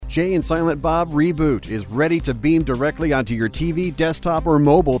Jay and Silent Bob Reboot is ready to beam directly onto your TV, desktop, or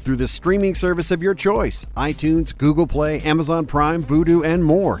mobile through the streaming service of your choice. iTunes, Google Play, Amazon Prime, Vudu, and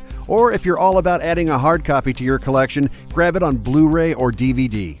more. Or if you're all about adding a hard copy to your collection, grab it on Blu-ray or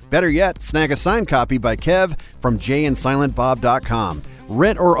DVD. Better yet, snag a signed copy by Kev from jayandsilentbob.com.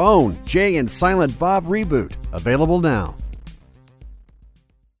 Rent or own Jay and Silent Bob Reboot. Available now.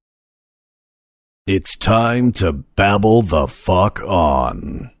 It's time to babble the fuck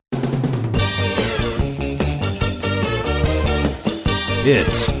on.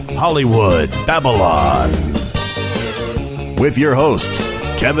 It's Hollywood Babble-On with your hosts,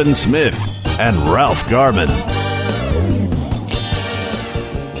 Kevin Smith and Ralph Garman.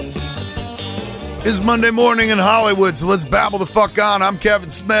 It's Monday morning in Hollywood, so let's babble the fuck on. I'm Kevin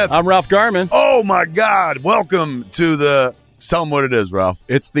Smith. I'm Ralph Garman. Oh, my God. Welcome to the... Tell them what it is, Ralph.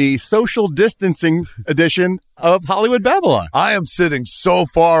 It's the social distancing edition of Hollywood Babble-On. I am sitting so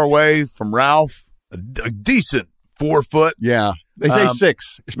far away from Ralph, a decent 4 foot. Yeah. They say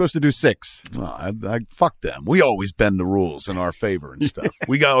 6. You're supposed to do 6. Fuck them. We always bend the rules in our favor and stuff.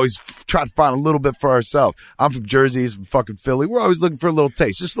 We always try to find a little bit for ourselves. I'm from Jersey. He's from fucking Philly. We're always looking for a little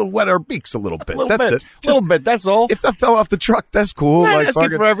taste. Just a little wet our beaks a little bit. That's it. A little bit. That's all. If that fell off the truck, that's cool. Not asking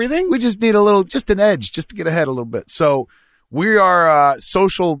for everything. We just need a little, just an edge, just to get ahead a little bit. So we are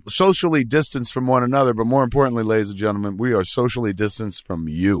socially distanced from one another, but more importantly, ladies and gentlemen, we are socially distanced from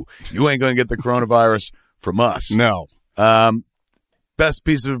you. You ain't going to get the coronavirus from us. No. Best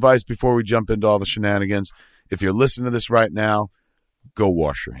piece of advice before we jump into all the shenanigans. If you're listening to this right now, go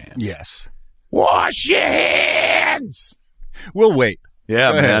wash your hands. Yes. Wash your hands! We'll wait.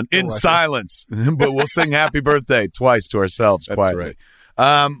 Yeah, man. In silence. But we'll sing happy birthday twice to ourselves quietly.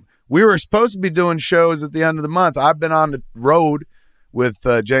 Right. We were supposed to be doing shows at the end of the month. I've been on the road with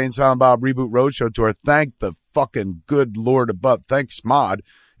Jay and Silent Bob Reboot Roadshow Tour. Thank the fucking good Lord above. Thanks, Smod,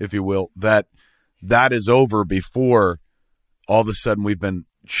 if you will, that is over before all of a sudden we've been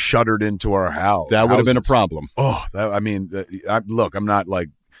shuttered into our house. That would have been a problem. Oh, look, I'm not like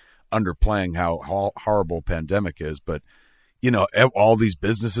underplaying how horrible pandemic is, but you know, all these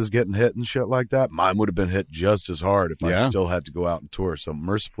businesses getting hit and shit like that. Mine would have been hit just as hard if I still had to go out and tour. So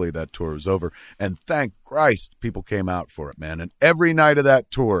mercifully, that tour was over. And thank Christ people came out for it, man. And every night of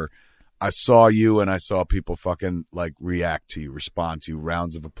that tour, I saw you and I saw people fucking like react to you, respond to you,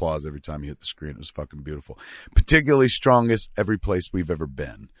 rounds of applause every time you hit the screen. It was fucking beautiful. Particularly strongest every place we've ever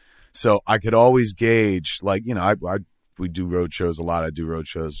been. So I could always gauge, like, you know, we do road shows a lot. I do road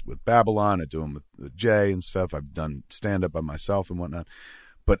shows with Babble-On. I do them with Jay and stuff. I've done stand-up by myself and whatnot.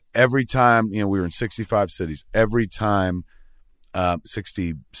 But every time, you know, we were in 65 cities. Every time,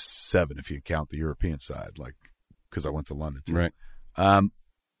 67 if you count the European side, like, because I went to London too. Right.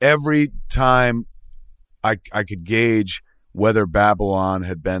 Every time I could gauge whether Babble-On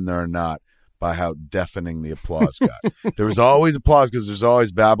had been there or not by how deafening the applause got. There was always applause because there's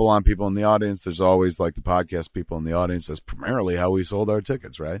always Babble-On people in the audience. There's always like the podcast people in the audience. That's primarily how we sold our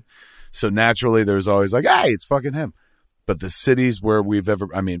tickets, right? So naturally there's always like, hey, it's fucking him. But the cities where we've ever,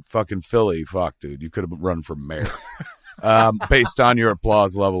 I mean, fucking Philly, fuck, dude, you could have run for mayor based on your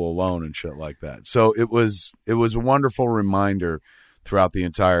applause level alone and shit like that. So it was a wonderful reminder throughout the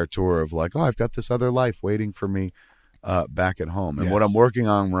entire tour of like, oh, I've got this other life waiting for me back at home. And what I'm working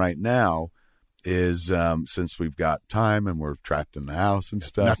on right now is since we've got time and we're trapped in the house and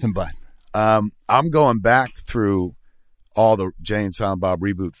stuff. Nothing but. I'm going back through all the Jay and Silent Bob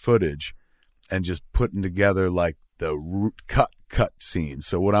Reboot footage and just putting together like the cut scenes.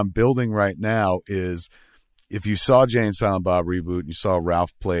 So what I'm building right now is, if you saw Jay and Silent Bob Reboot and you saw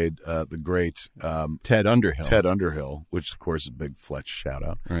Ralph played the great Ted Underhill, which of course is a big Fletch shout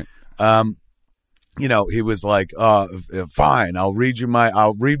out. Right. You know, he was like, fine, I'll read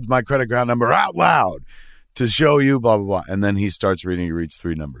my credit card number out loud to show you, blah, blah, blah. And then he starts reading, he reads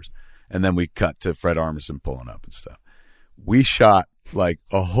 3 numbers. And then we cut to Fred Armisen pulling up and stuff. We shot like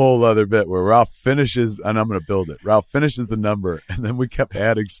a whole other bit where Ralph finishes, and I'm going to build it. Ralph finishes the number, and then we kept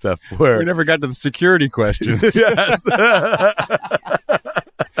adding stuff where we never got to the security questions. Yes.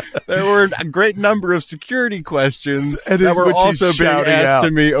 There were a great number of security questions that were also being asked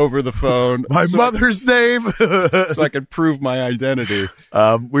to me over the phone. My mother's name, so I could prove my identity.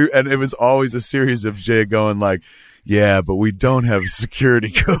 And it was always a series of Jay going like, yeah, but we don't have a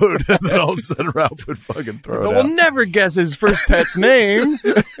security code. And then all of a sudden Ralph would fucking throw it out. We'll never guess his first pet's name.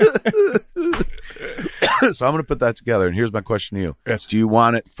 So I'm going to put that together. And here's my question to you. Yes. Do you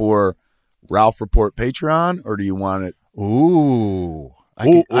want it for Ralph Report Patreon, or do you want it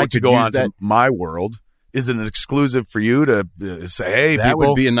to go on to My World is it an exclusive for you to say, hey, that people,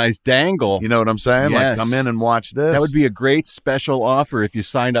 would be a nice dangle. you know what I'm saying? Yes. Like, come in and watch this. That would be a great special offer. If you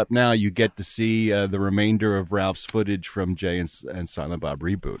signed up now, you get to see the remainder of Ralph's footage from Jay and Silent Bob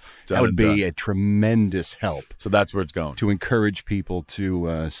Reboot. That would be a tremendous help. So that's where it's going. To encourage people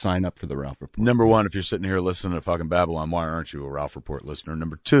to sign up for the Ralph Report. Number one, if you're sitting here listening to fucking Babble-On, why aren't you a Ralph Report listener?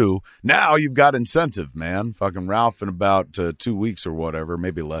 Number two, now you've got incentive, man. Fucking Ralph in about 2 weeks or whatever,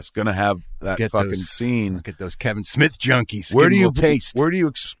 maybe less, gonna have that scene. Look at those Kevin Smith junkies. Where do you taste? Where do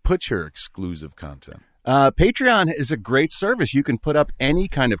you put your exclusive content? Patreon is a great service. You can put up any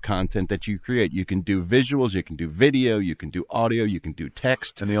kind of content that you create. You can do visuals, you can do video, you can do audio, you can do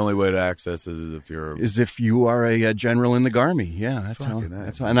text. And the only way to access it is if you are a general in the Army. Yeah, that's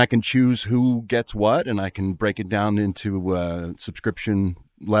how. And I can choose who gets what, and I can break it down into subscription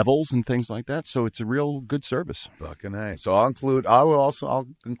levels and things like that. So it's a real good service. Fucking A. So I'll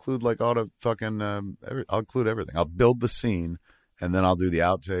include like all the fucking I'll include everything. I'll build the scene. And then I'll do the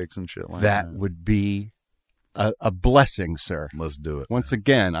outtakes and shit like that. That would be a blessing, sir. Let's do it. Once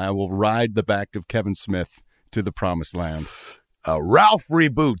again, I will ride the back of Kevin Smith to the promised land. Ralph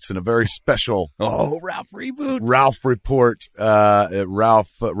Reboots in a very special Ralph Reboot. Ralph Report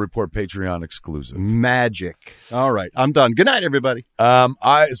Report Patreon exclusive. Magic. All right. I'm done. Good night, everybody.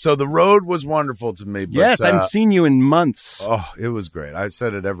 So the road was wonderful to me. But, yes, I haven't seen you in months. Oh, it was great. I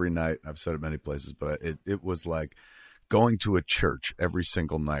said it every night. I've said it many places, but it was like going to a church every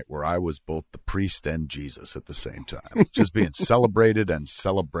single night where I was both the priest and Jesus at the same time, just being celebrated and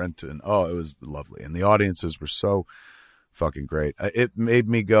celebrant. And it was lovely. And the audiences were so fucking great. It made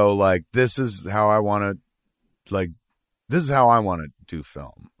me go like, this is how I want to do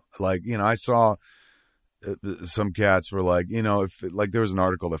film. Like, I saw some cats were like, if like there was an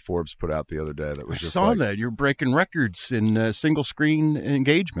article that Forbes put out the other day that was just saw that you're breaking records in single screen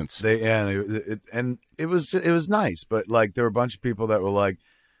engagements. And it was nice, but like there were a bunch of people that were like,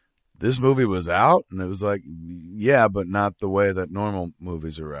 this movie was out, and it was like, yeah, but not the way that normal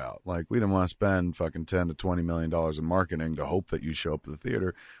movies are out. Like, we didn't want to spend fucking $10 to $20 million in marketing to hope that you show up to the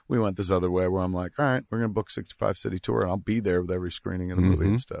theater. We went this other way where I'm like, all right, we're gonna book 65 city tour, and I'll be there with every screening of the movie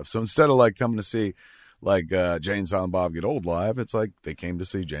and stuff. So instead of like coming to see like Jay and Silent Bob Get Old live, it's like they came to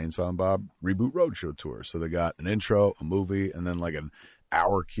see Jay and Silent Bob Reboot Roadshow tour. So they got an intro, a movie, and then like an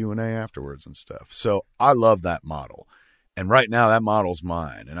hour Q&A afterwards and stuff. So I love that model. And right now that model's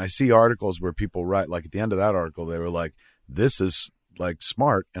mine. And I see articles where people write, like at the end of that article, they were like, this is like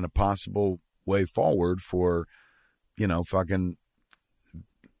smart and a possible way forward for, fucking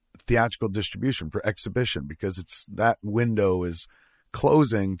theatrical distribution, for exhibition, because it's that window is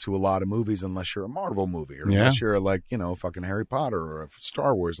closing to a lot of movies unless you're a Marvel movie or unless you're like, fucking Harry Potter or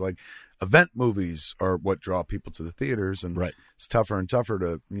Star Wars. Like event movies are what draw people to the theaters, and it's tougher and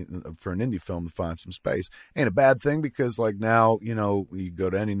tougher for an indie film to find some space. Ain't a bad thing, because like now, you go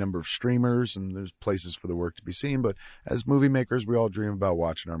to any number of streamers and there's places for the work to be seen. But as movie makers, we all dream about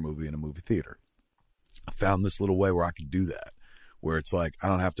watching our movie in a movie theater. I found this little way where I could do that, where it's like, I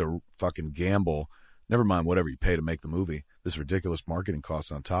don't have to fucking gamble. Never mind whatever you pay to make the movie. This ridiculous marketing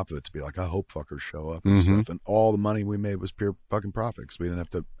costs on top of it to be like, I hope fuckers show up and stuff. And all the money we made was pure fucking profit because we didn't have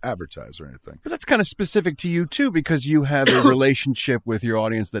to advertise or anything. But that's kind of specific to you, too, because you have a relationship with your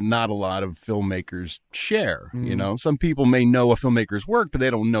audience that not a lot of filmmakers share. Some people may know a filmmaker's work, but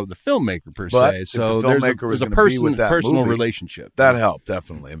they don't know the filmmaker per se. So there's a personal relationship. That helped,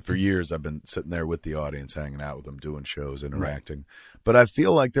 definitely. And for years, I've been sitting there with the audience, hanging out with them, doing shows, interacting. Right. But I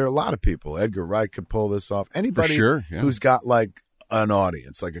feel like there are a lot of people. Edgar Wright could pull this off. Anybody who's got like an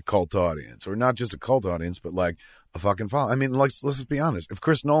audience, like a cult audience, or not just a cult audience, but like a fucking following. I mean, let's be honest. If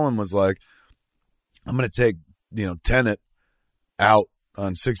Chris Nolan was like, I'm going to take, Tenet out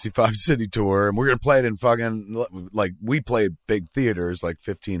on 65 city tour, and we're going to play it in fucking, like, we played big theaters, like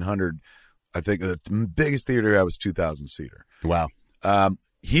 1,500. I think the biggest theater I was 2,000 seater. Wow.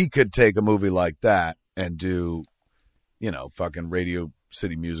 He could take a movie like that and do, fucking Radio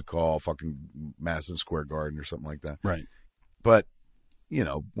City Music Hall, fucking Madison Square Garden or something like that. Right. But,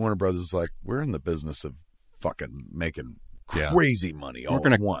 Warner Brothers is like, we're in the business of fucking making crazy money all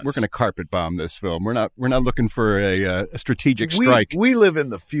at once. We're gonna carpet bomb this film. We're not looking for a strategic strike. We live in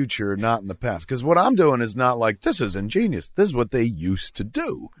the future, not in the past. Because what I'm doing is not like, this is ingenious. This is what they used to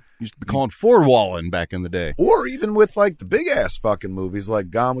do. Used to be calling four-walling back in the day. Or even with like the big ass fucking movies like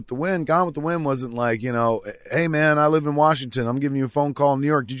Gone with the Wind. Gone with the Wind wasn't like, hey man, I live in Washington. I'm giving you a phone call in New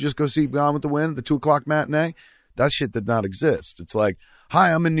York. Did you just go see Gone with the Wind, the 2:00 matinee? That shit did not exist. It's like,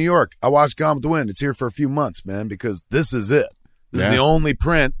 hi, I'm in New York. I watched Gone with the Wind. It's here for a few months, man, because this is it. This is the only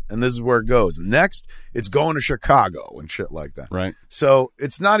print, and this is where it goes. Next, it's going to Chicago and shit like that. Right. So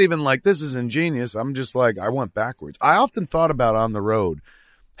it's not even like this is ingenious. I'm just like, I went backwards. I often thought about on the road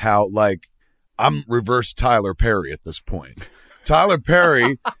how, like, I'm reverse Tyler Perry at this point. Tyler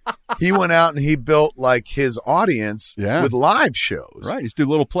Perry, he went out and he built like his audience with live shows. Right. He's do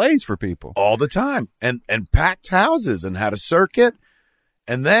little plays for people all the time and packed houses and had a circuit.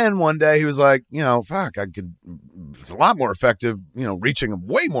 And then one day he was like, fuck, it's a lot more effective, reaching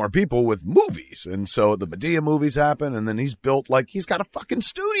way more people with movies. And so the Medea movies happen. And then he's built he's got a fucking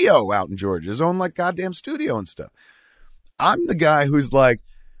studio out in Georgia, his own goddamn studio and stuff. I'm the guy who's like,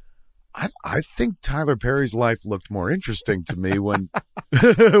 I think Tyler Perry's life looked more interesting to me when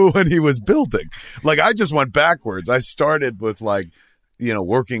when he was building. Like, I just went backwards. I started with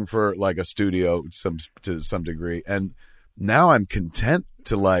working for a studio to some degree, and now I'm content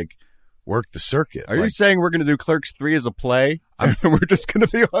to work the circuit. Are you saying we're going to do Clerks 3 as a play? We're just going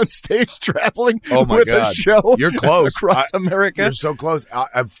to be on stage traveling with a show. You're close. Across America. You're so close.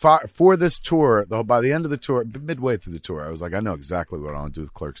 For this tour, though, by the end of the tour, midway through the tour, I was like, I know exactly what I want to do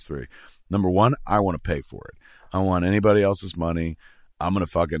with Clerks 3. Number one, I want to pay for it. I don't want anybody else's money. I'm going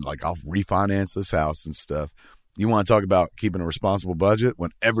to I'll refinance this house and stuff. You want to talk about keeping a responsible budget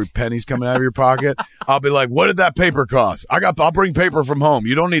when every penny's coming out of your pocket? I'll be like, what did that paper cost? I'll bring paper from home.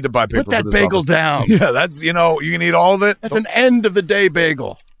 You don't need to buy paper. Put that for this bagel office. Down. Yeah, that's, you can eat all of it. That's an end of the day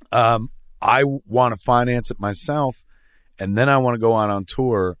bagel. I want to finance it myself, and then I want to go on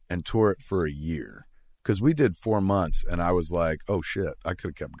tour and tour it for a year. Because we did 4 months, and I was like, oh, shit, I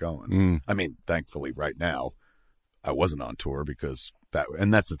could have kept going. I mean, thankfully, right now, I wasn't on tour because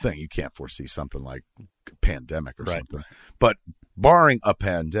that's the thing. You can't foresee something like a pandemic or something. But barring a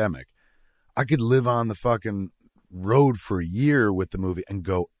pandemic, I could live on the fucking road for a year with the movie and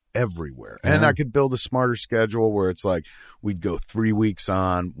go everywhere. And I could build a smarter schedule where it's like we'd go 3 weeks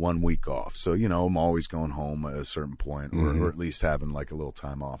on, 1 week off. So, I'm always going home at a certain point or at least having a little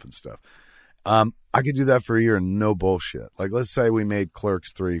time off and stuff. I could do that for a year and no bullshit. Let's say we made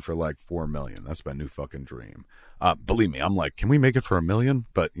Clerks 3 for $4 million. That's my new fucking dream. Believe me, I'm like, can we make it for $1 million?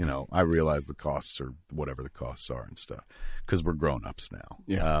 But, I realize the costs are whatever the costs are and stuff because we're grown-ups now.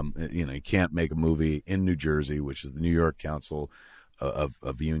 Yeah. You can't make a movie in New Jersey, which is the New York Council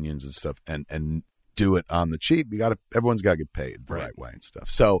of Unions and stuff, and do it on the cheap. Everyone's got to get paid the right way and stuff.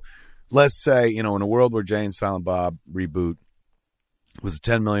 So let's say, in a world where Jay and Silent Bob reboot was a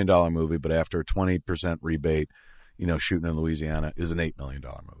 $10 million movie, but after a 20% rebate, shooting in Louisiana is an $8 million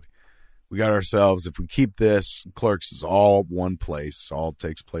movie. We got ourselves, if we keep this, Clerks is all one place, all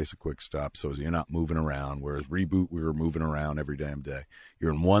takes place a quick stop, so you're not moving around, whereas Reboot, we were moving around every damn day.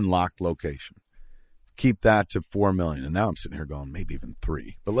 You're in one locked location. Keep that to $4 million, and now I'm sitting here going, maybe even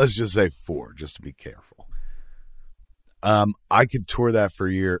 3, but let's just say 4, just to be careful. I could tour that for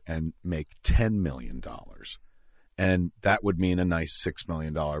a year and make $10 million. And that would mean a nice $6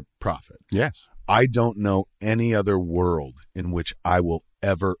 million profit. Yes. I don't know any other world in which I will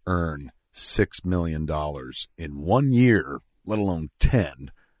ever earn $6 million in 1 year, let alone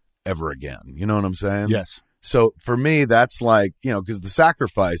 10, ever again. You know what I'm saying? Yes. So for me, that's because the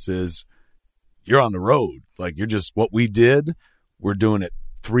sacrifice is you're on the road. You're just, what we did, we're doing it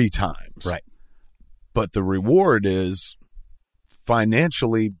 3 times. Right. But the reward is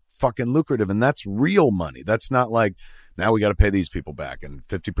financially fucking lucrative, and that's real money. That's not now we got to pay these people back and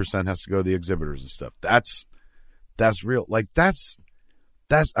 50% has to go to the exhibitors and stuff. That's real. I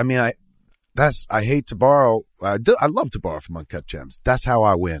hate to borrow. I love to borrow from Uncut Gems. That's how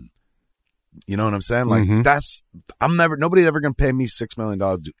I win. You know what I'm saying? Nobody's ever going to pay me $6 million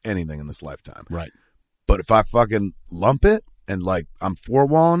to do anything in this lifetime. Right. But if I fucking lump it and I'm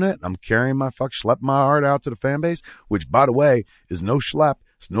 4-walling it, I'm carrying schlepping my heart out to the fan base, which by the way is no schlep.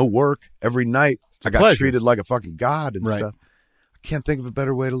 It's no work. Every night I got treated like a fucking god and stuff. I can't think of a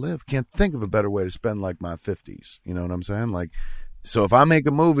better way to live. Can't think of a better way to spend my 50s. You know what I'm saying? So if I make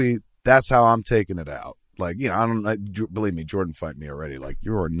a movie, that's how I'm taking it out. Believe me, Jordan fight me already.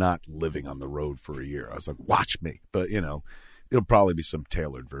 You are not living on the road for a year. I was like, watch me. But, it'll probably be some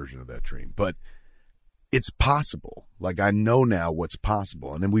tailored version of that dream. But it's possible. I know now what's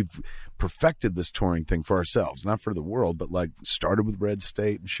possible. And then we've perfected this touring thing for ourselves, not for the world, but started with Red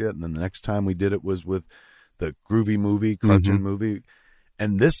State and shit. And then the next time we did it was with the Groovy movie, cartoon movie.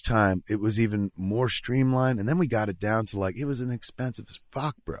 And this time it was even more streamlined. And then we got it down to it was inexpensive as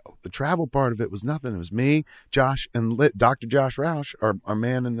fuck, bro. The travel part of it was nothing. It was me, Josh, and Dr. Josh Roush, our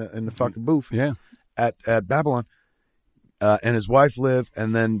man in the fucking booth at Babble-On. And his wife, Liv,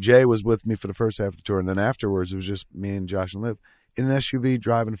 and then Jay was with me for the first half of the tour. And then afterwards, it was just me and Josh and Liv in an SUV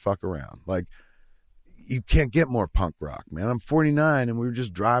driving the fuck around. you can't get more punk rock, man. I'm 49 and we were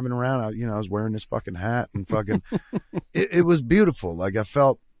just driving around. I was wearing this fucking hat and fucking, it was beautiful. Like I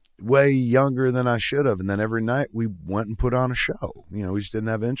felt way younger than I should have. And then every night we went and put on a show. We just didn't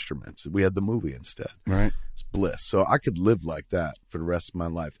have instruments. We had the movie instead. Right. It's bliss. So I could live like that for the rest of my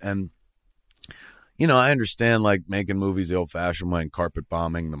life. And, I understand like making movies the old fashioned way and carpet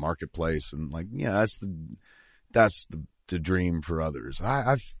bombing the marketplace. And like, that's the dream for others.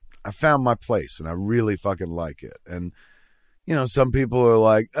 I found my place and I really fucking like it. And, some people are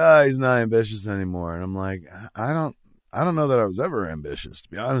like, he's not ambitious anymore. And I'm like, I don't know that I was ever ambitious, to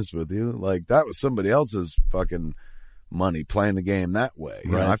be honest with you. Like that was somebody else's fucking money playing the game that way.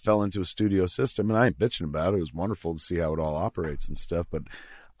 Right. I fell into a studio system and I ain't bitching about it. It was wonderful to see how it all operates and stuff. But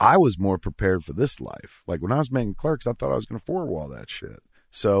I was more prepared for this life. Like when I was making Clerks, I thought I was going to four-wall that shit.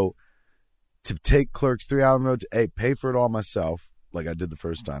 So to take Clerks 3 out on the road, to pay for it all myself, like I did the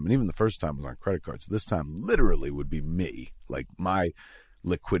first time. And even the first time was on credit cards. This time literally would be me, like my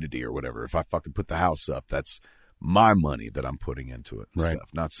liquidity or whatever. If I fucking put the house up, that's my money that I'm putting into it and stuff,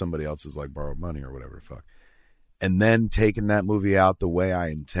 not somebody else's like borrowed money or whatever the fuck. And then taking that movie out the way I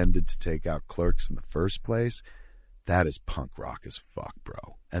intended to take out Clerks in the first place, that is punk rock as fuck,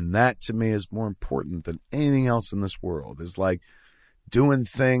 bro. And that to me is more important than anything else in this world, is like doing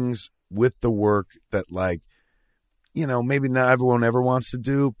things with the work that like, maybe not everyone ever wants to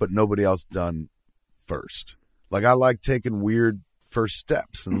do, but nobody else done first. Like I like taking weird first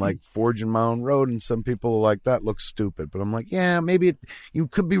steps and like forging my own road. And some people are like, that looks stupid. But I'm like, yeah, maybe you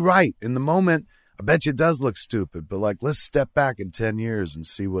could be right. In the moment, I bet you it does look stupid. But like, let's step back in 10 years and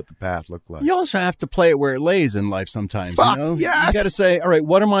see what the path looked like. You also have to play it where it lays in life sometimes. Fuck, yes. You got to say, all right,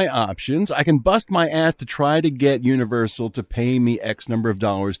 what are my options? I can bust my ass to try to get Universal to pay me X number of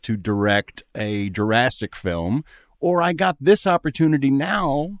dollars to direct a Jurassic film. Or I got this opportunity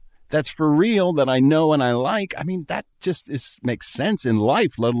now that's for real, that I know and I like. I mean, that just makes sense in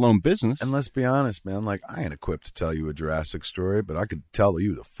life, let alone business. And let's be honest, man, like I ain't equipped to tell you a Jurassic story, but I could tell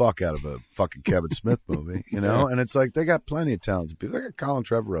you the fuck out of a fucking Kevin Smith movie, And it's like they got plenty of talented people. They got Colin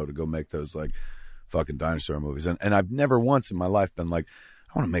Trevorrow to go make those like fucking dinosaur movies. And I've never once in my life been like,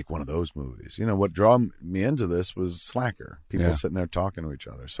 I want to make one of those movies. What drew me into this was Slacker. People sitting there talking to each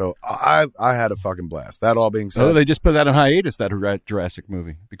other. So I had a fucking blast. That all being said. Oh, they just put that on hiatus, that Jurassic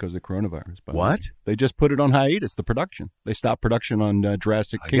movie, because of coronavirus. What? They just put it on hiatus, the production. They stopped production on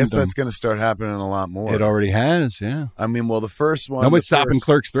Jurassic Kingdom. I guess that's going to start happening a lot more. It already has, yeah. I mean, well, the first one. Nobody's stopping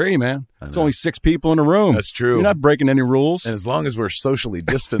Clerks 3, man. It's only 6 people in a room. That's true. You're not breaking any rules. And as long as we're socially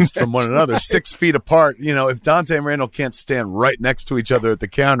distanced from one another, 6 feet apart, if Dante and Randall can't stand right next to each other at the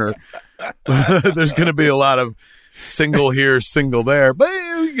counter, there's going to be a lot of single here, single there, but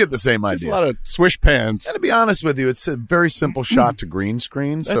you get the same idea. There's a lot of swish pans. And to be honest with you, it's a very simple shot to green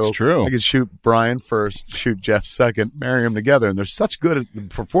screen. That's true. I could shoot Brian first, shoot Jeff second, marry them together, and they're such good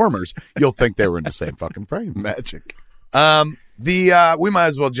performers, you'll think they were in the same fucking frame. Magic. We might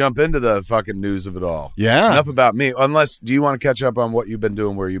as well jump into the fucking news of it all. Yeah. Enough about me. Unless, do you want to catch up on what you've been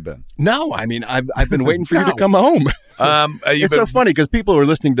doing, where you've been? No, I mean, I've been waiting for you to come home. It's so funny because people who are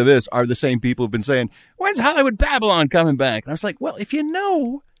listening to this are the same people who've been saying, when's Hollywood Babble-On coming back? And I was like, well, if you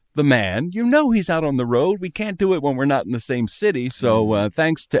know the man, he's out on the road. We can't do it when we're not in the same city. So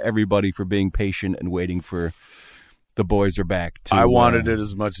thanks to everybody for being patient and waiting for the boys are back. I wanted it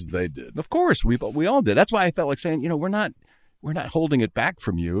as much as they did. Of course, we all did. That's why I felt like saying, we're not holding it back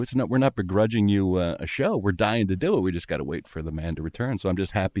from you. We're not begrudging you a show. We're dying to do it. We just got to wait for the man to return. So I'm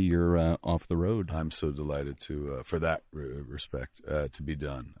just happy you're off the road. I'm so delighted to for that respect to be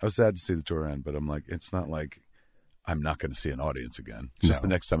done. I was sad to see the tour end, but I'm like, it's not like I'm not going to see an audience again. It's just the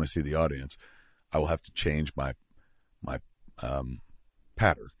next time I see the audience, I will have to change my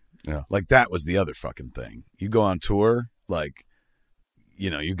pattern. Yeah, like that was the other fucking thing. You go on tour, like.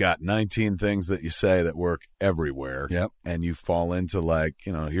 You got 19 things that you say that work everywhere. Yep. And you fall into like,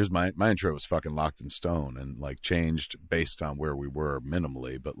 here's my intro was fucking locked in stone and like changed based on where we were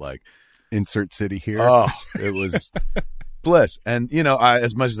minimally, but like insert city here. Oh, it was bliss. And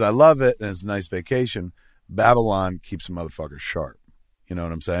as much as I love it and it's a nice vacation, Babble-On keeps a motherfucker sharp. You know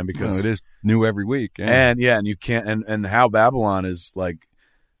what I'm saying? Because it is new every week. Yeah. And you can't, and how Babble-On is like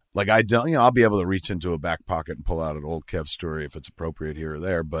I don't, I'll be able to reach into a back pocket and pull out an old Kev story if it's appropriate here or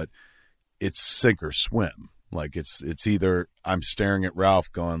there, but it's sink or swim. Like it's either I'm staring at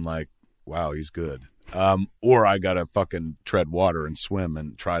Ralph going like, wow, he's good. Or I got to fucking tread water and swim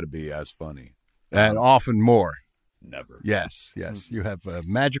and try to be as funny. And often more. Never. Yes. You have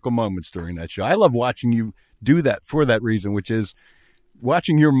magical moments during that show. I love watching you do that for that reason, which is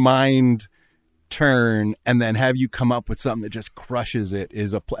watching your mind turn and then have you come up with something that just crushes it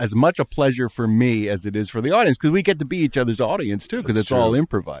is as much a pleasure for me as it is for the audience, because we get to be each other's audience too, because it's true. All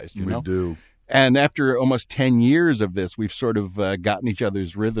improvised. You know? We do. And after almost 10 years of this, we've sort of gotten each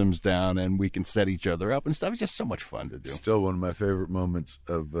other's rhythms down, and we can set each other up and stuff. It's just so much fun to do. Still one of my favorite moments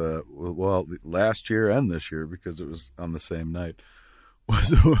of, last year and this year, because it was on the same night,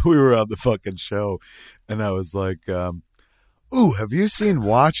 was when we were on the fucking show, and I was like, ooh, have you seen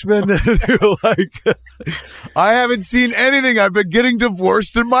Watchmen? And you're like, I haven't seen anything. I've been getting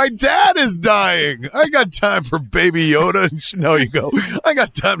divorced and my dad is dying. I got time for Baby Yoda. And no, you go, I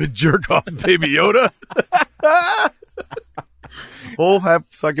got time to jerk off Baby Yoda.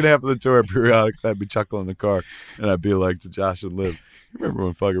 Second half of the tour, periodically, I'd be chuckling in the car, and I'd be like to Josh and Liv, remember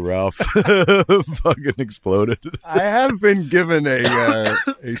when fucking Ralph fucking exploded? I have been given a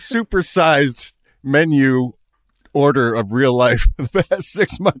supersized menu order of real life for the past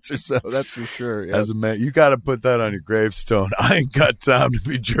 6 months or so. That's for sure. Yeah. As a man, you got to put that on your gravestone. I ain't got time to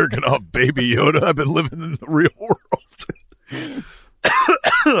be jerking off Baby Yoda. I've been living in the real world.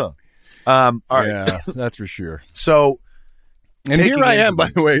 All right. Yeah, that's for sure. So, and here I am, by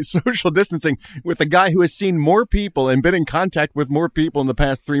the way, social distancing with a guy who has seen more people and been in contact with more people in the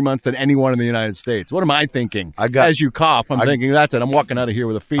past 3 months than anyone in the United States. What am I thinking? As you cough, I'm thinking, that's it. I'm walking out of here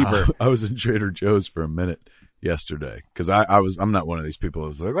with a fever. I was in Trader Joe's for a minute yesterday, because I'm not one of these people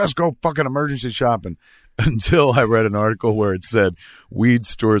that's like, let's go fucking emergency shopping, until I read an article where it said weed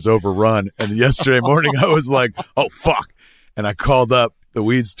stores overrun, and yesterday morning I was like, oh fuck, and I called up the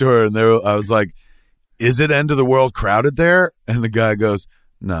weed store, and I was like, is it end of the world crowded there? And the guy goes,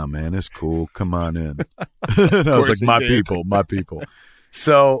 nah man, it's cool, come on in. And I was like, my people.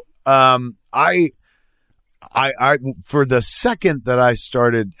 So I for the second that I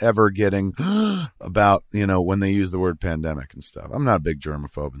started ever getting about, when they use the word pandemic and stuff, I'm not a big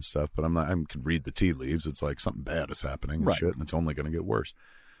germaphobe and stuff, but I can read the tea leaves. It's like something bad is happening and shit, and it's only going to get worse.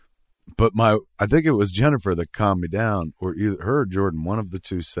 But I think it was Jennifer that calmed me down, or either her or Jordan, one of the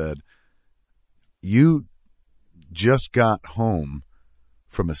two said, you just got home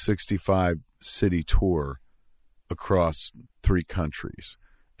from a 65 city tour across 3 countries.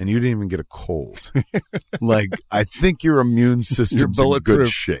 And you didn't even get a cold. Like, I think your immune system's in good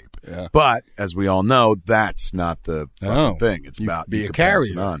shape. Yeah. But as we all know, that's not the fucking thing. It's about be a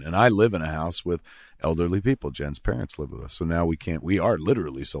carrier. On. And I live in a house with elderly people. Jen's parents live with us, so now we are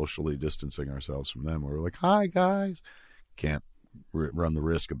literally socially distancing ourselves from them. We're like, hi guys, can't run the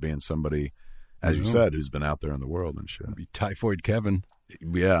risk of being somebody, as you said, who's been out there in the world and shit. Be Typhoid Kevin.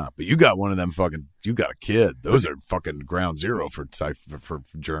 Yeah, but you got one of them you got a kid. Those are fucking ground zero for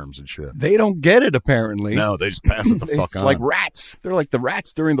germs and shit. They don't get it, apparently. No, they just pass it the fuck on. Like rats. They're like the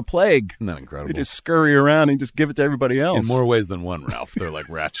rats during the plague. Isn't that incredible? They just scurry around and just give it to everybody else. In more ways than one, Ralph. They're like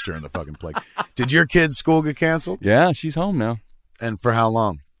rats during the fucking plague. Did your kid's school get canceled? Yeah, she's home now. And for how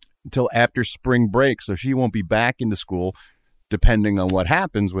long? Until after spring break, so she won't be back into school, depending on what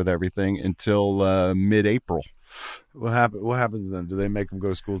happens with everything, until mid-April. What happens then? Do they make them go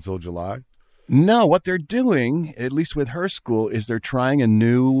to school till July? No, what they're doing, at least with her school, is they're trying a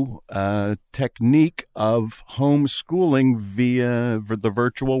new technique of homeschooling via the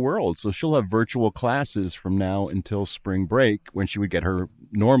virtual world. So she'll have virtual classes from now until spring break, when she would get her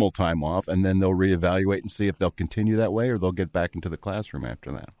normal time off, and then they'll reevaluate and see if they'll continue that way or they'll get back into the classroom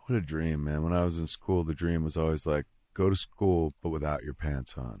after that. What a dream, man. When I was in school, the dream was always like, go to school, but without your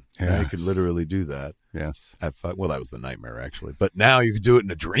pants on. Yeah. Now you could literally do that. Yes. Well, that was the nightmare, actually. But now you could do it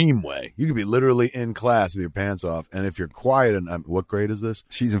in a dream way. You could be literally in class with your pants off. And if you're quiet, and what grade is this?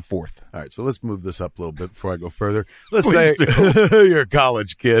 She's in 4th. All right, so let's move this up a little bit before I go further. Let's say you're a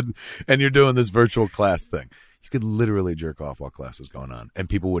college kid and you're doing this virtual class thing. You could literally jerk off while class is going on, and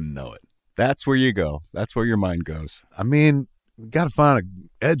people wouldn't know it. That's where you go. That's where your mind goes. I mean, we got to find an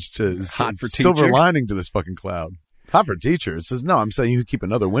edge to silver lining to this fucking cloud. Hot for teacher. It says, no, I'm saying you could keep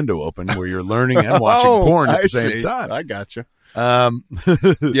another window open where you're learning and watching porn at the same time. I gotcha.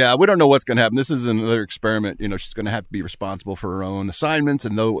 Yeah, we don't know what's going to happen. This is another experiment. She's going to have to be responsible for her own assignments,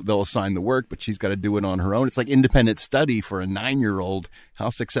 and they'll assign the work, but she's got to do it on her own. It's like independent study for a 9-year-old. How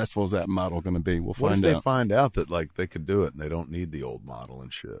successful is that model going to be? We'll find out. What if they find out that they could do it and they don't need the old model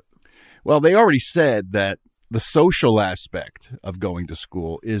and shit? Well, they already said that the social aspect of going to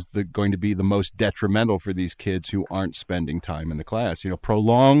school is going to be the most detrimental for these kids who aren't spending time in the class.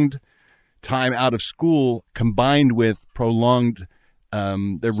 Prolonged time out of school combined with prolonged,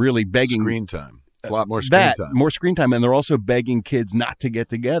 they're really begging. Screen time. It's a lot more screen time. More screen time. And they're also begging kids not to get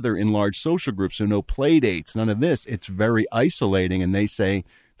together in large social groups. So no play dates, none of this. It's very isolating. And they say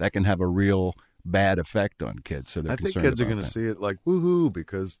that can have a real bad effect on kids. So they're I think concerned kids are about going to that. see it like woohoo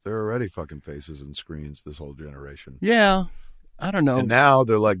because they're already fucking faces and screens. This whole generation. Yeah, I don't know. And now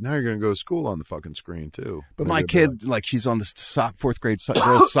they're like, now you're going to go to school on the fucking screen too. But They're my gonna be kid, like, she's on the fourth grade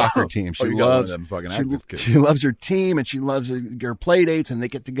girls soccer team. She you got one of loves them fucking active kids. She loves her team, and she loves her play dates, and they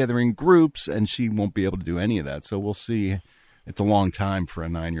get together in groups, and she won't be able to do any of that. So we'll see. It's a long time for a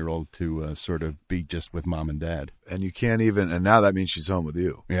 9-year-old to sort of be just with mom and dad. And you can't even, and now that means she's home with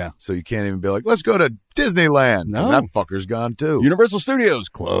you. Yeah. So you can't even be like, let's go to Disneyland. No. That fucker's gone too. Universal Studios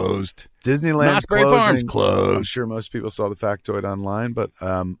closed. Disneyland's Knott's Berry closing. Farm's closed. I'm sure most people saw the factoid online, but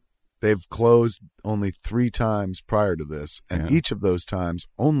they've closed only 3 times prior to this, and each of those times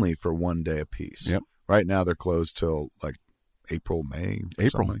only for 1 day apiece. Yep. Right now they're closed till like April, May.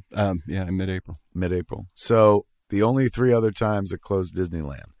 April. Mid-April. Mid-April. So the only 3 other times that closed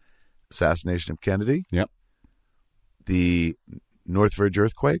Disneyland: assassination of Kennedy. Yep. The Northridge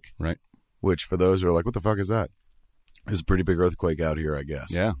earthquake. Right. Which, for those who are like, what the fuck is that? There's a pretty big earthquake out here, I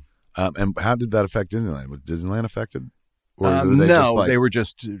guess. Yeah. And how did that affect Disneyland? Was Disneyland affected? Or they were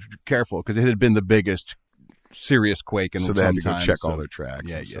just careful because it had been the biggest serious quake in so some they had to go time, check all their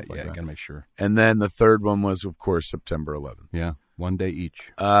tracks. Yeah, got to make sure. And then the third one was, of course, September 11th. Yeah, 1 day each.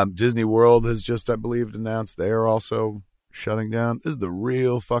 Disney World has just, I believe, announced they are also shutting down. This is the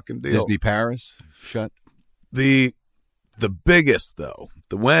real fucking deal. Disney Paris shut. The biggest, though,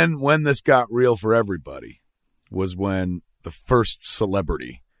 when this got real for everybody was when the first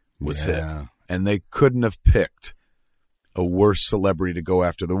celebrity was hit. And they couldn't have picked a worse celebrity to go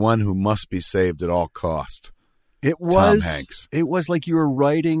after, the one who must be saved at all cost. It was Tom Hanks. It was like you were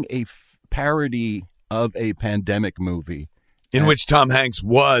writing a parody of a pandemic movie in which Tom Hanks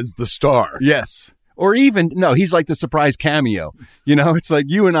was the star. Yes. Or even, no, he's like the surprise cameo. You know, it's like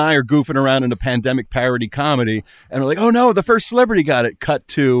you and I are goofing around in a pandemic parody comedy, and we're like, oh no, the first celebrity got it. Cut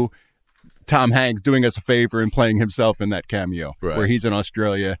to Tom Hanks doing us a favor and playing himself in that cameo, where he's in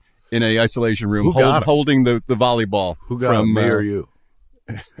Australia in a isolation room holding the volleyball. Who got him, me or you?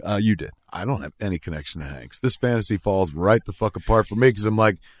 You did. I don't have any connection to Hanks. This fantasy falls right the fuck apart for me because I'm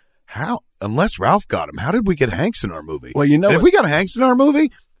like, how? Unless Ralph got him, how did we get Hanks in our movie? Well, you know, if we got Hanks in our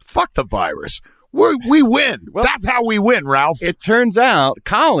movie, fuck the virus. We win. Well, that's how we win, Ralph. It turns out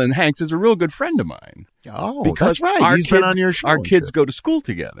Colin Hanks is a real good friend of mine. Oh, because that's right. He's been on your show. Our kids go to school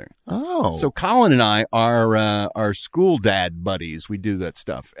together. Oh. So Colin and I are school dad buddies. We do that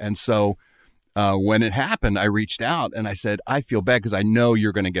stuff. And so when it happened, I reached out and I said, I feel bad because I know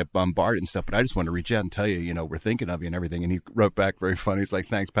you're going to get bombarded and stuff, but I just want to reach out and tell you, you know, we're thinking of you and everything. And he wrote back very funny. He's like,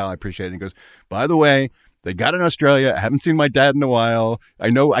 thanks, pal. I appreciate it. And he goes, by the way, they got in Australia. I haven't seen my dad in a while.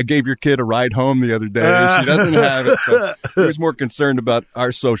 I know I gave your kid a ride home the other day. She doesn't have it. So he was more concerned about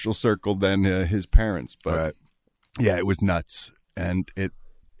our social circle than his parents. But yeah, it was nuts. And it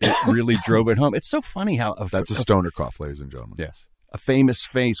really drove it home. It's so funny how... That's a stoner cough, ladies and gentlemen. Yes. A famous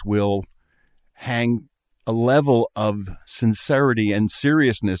face will hang a level of sincerity and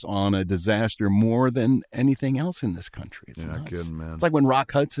seriousness on a disaster more than anything else in this country. It's You're not kidding, man. It's like when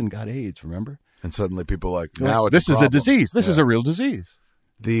Rock Hudson got AIDS, remember? And suddenly people are like, now it's this is a disease. This is a real disease.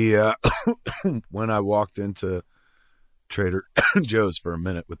 The when I walked into Trader Joe's for a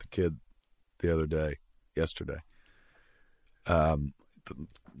minute with the kid yesterday, the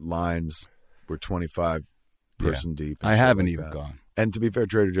lines were 25 person deep. I haven't even gone. And to be fair,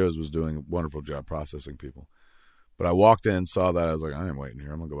 Trader Joe's was doing a wonderful job processing people. But I walked in, saw that. I was like, I ain't waiting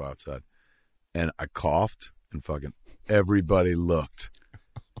here. I'm going to go outside. And I coughed, and fucking everybody looked.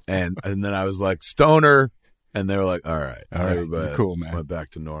 And then I was like, stoner. And they were like, all right. Everybody cool, man. Went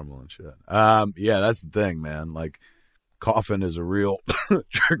back to normal and shit. Yeah, that's the thing, man. Like, coughing is a real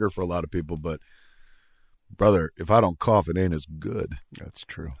trigger for a lot of people. But, brother, if I don't cough, it ain't as good. That's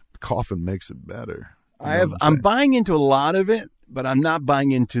true. Coughing makes it better. I'm buying into a lot of it, but I'm not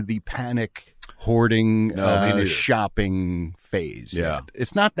buying into the panic, hoarding, shopping phase. Yeah. Yet.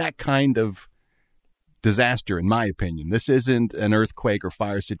 It's not that kind of disaster, in my opinion. This isn't an earthquake or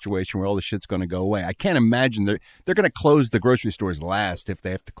fire situation where all the shit's going to go away. I can't imagine they're going to close the grocery stores last if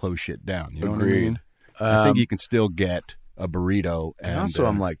they have to close shit down. You know what I mean? I think you can still get a burrito. And also,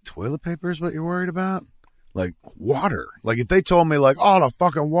 I'm like, toilet paper is what you're worried about? Like, water. Like, if they told me, like, oh, the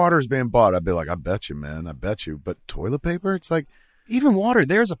fucking water is being bought, I'd be like, I bet you, man. I bet you. But toilet paper? It's like... Even water.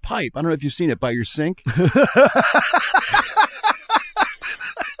 There's a pipe. I don't know if you've seen it by your sink.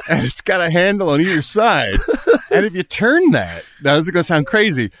 And it's got a handle on either side. And if you turn that, now this is going to sound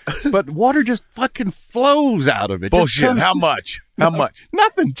crazy, but water just fucking flows out of it. Bullshit. How much? How much?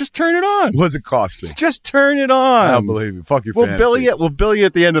 Nothing. Just turn it on. What's it cost me? Just turn it on. I don't believe you. Fuck your fantasy. We'll bill you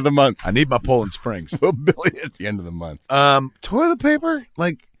at the end of the month. I need my Poland Springs. We'll bill you at the end of the month. Toilet paper?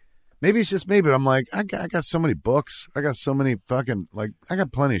 Like, Maybe it's just me, but I'm like, I got so many books. I got so many fucking, like, I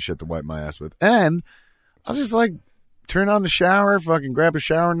got plenty of shit to wipe my ass with. And I'll just, like, turn on the shower, fucking grab a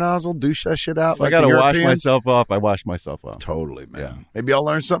shower nozzle, douche that shit out. If I got to wash myself off, I wash myself off. Totally, man. Yeah. Maybe I'll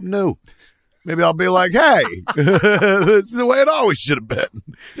learn something new. Maybe I'll be like, hey, this is the way it always should have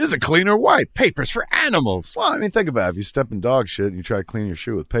been. This is a cleaner wipe. Papers for animals. Well, I mean, think about it. If you step in dog shit and you try to clean your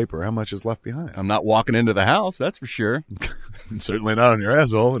shoe with paper, how much is left behind? I'm not walking into the house, that's for sure. Certainly not on your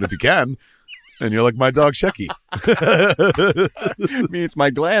asshole. And if you can, then you're like my dog, Shecky. Means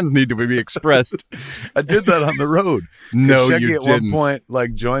my glands need to be expressed. I did that on the road. No, Shecky you at didn't. one point,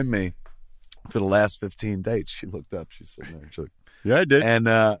 like, joined me for the last 15 dates. She looked up. She's sitting there. She's like, yeah, I did. and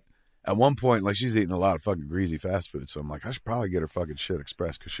at one point, like, she's eating a lot of fucking greasy fast food. So I'm like, I should probably get her fucking shit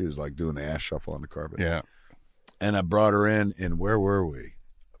expressed because she was, like, doing the ass shuffle on the carpet. Yeah. And I brought her in, and where were we?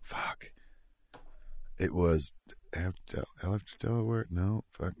 Fuck. It was after Delaware? No.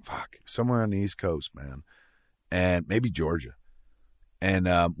 Fuck. Somewhere on the East Coast, man. And maybe Georgia. And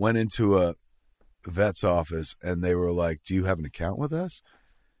went into a vet's office, and they were like, do you have an account with us?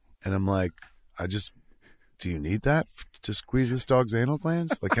 And I'm like, do you need that to squeeze this dog's anal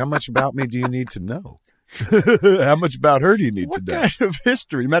glands? Like, how much about me do you need to know? How much about her do you need to know? What kind of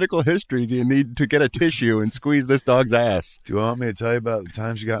history, medical history, do you need to get a tissue and squeeze this dog's ass? Do you want me to tell you about the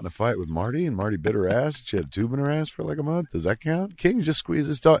time she got in a fight with Marty and Marty bit her ass? She had a tube in her ass for like a month. Does that count? Can't you just squeeze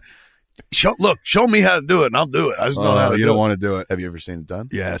this dog? Show me how to do it, and I'll do it. I just don't know how to do it. You don't want to do it. Have you ever seen it done?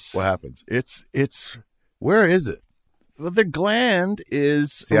 Yes. What happens? It's Where is it? the gland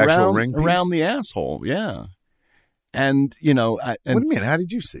is the actual ring piece? around the asshole. Yeah. And, you know, what do you mean? How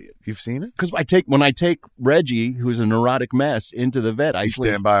did you see it? You've seen it? Because when I take Reggie, who's a neurotic mess, into the vet, I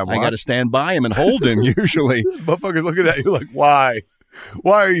stand by him. I got to stand by him and hold him usually. Motherfuckers looking at you like, why?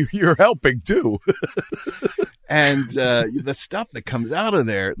 Why are you? You're helping too. And the stuff that comes out of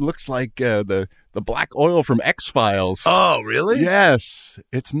there, it looks like the black oil from X-Files. Oh, really? Yes.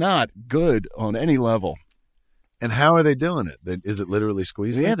 It's not good on any level. And how are they doing it? Is it literally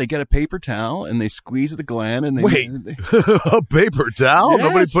squeezing? Yeah, they get a paper towel and they squeeze the gland and they wait. A paper towel? Yes.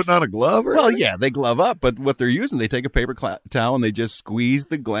 Nobody putting on a glove? Or well, anything? yeah, they glove up, but what they're using, they take a paper towel and they just squeeze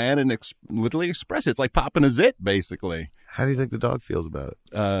the gland and literally express it. It's like popping a zit, basically. How do you think the dog feels about it?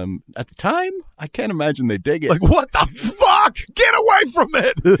 At the time, I can't imagine they dig it. Like, what the fuck? Get away from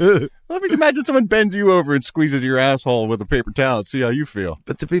it! Let me imagine someone bends you over and squeezes your asshole with a paper towel and see how you feel.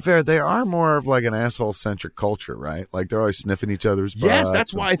 But to be fair, they are more of like an asshole-centric culture, right? Like, they're always sniffing each other's butts. Yes,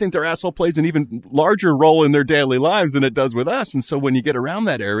 that's why I think their asshole plays an even larger role in their daily lives than it does with us. And so when you get around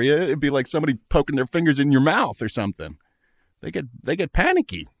that area, it'd be like somebody poking their fingers in your mouth or something. They get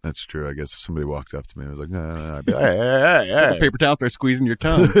panicky. That's true. I guess if somebody walked up to me and was like, no, I'd be like, hey. The paper towel starts squeezing your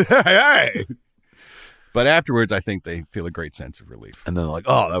tongue. hey. But afterwards, I think they feel a great sense of relief. And then they're like,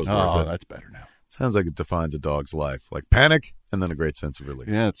 oh, that was worth it. That's better now. Sounds like it defines a dog's life. Like panic and then a great sense of relief.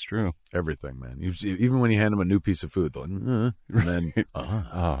 Yeah, it's true. Everything, man. Even when you hand them a new piece of food, they're like, and then,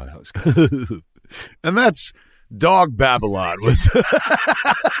 oh, that was good. And that's Dog Babble-On with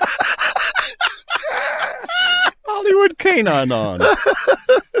Hollywood Canine on.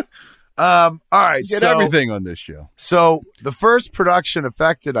 All right. Get everything on this show. So the first production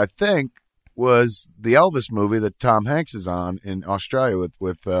affected, I think, was the Elvis movie that Tom Hanks is on in Australia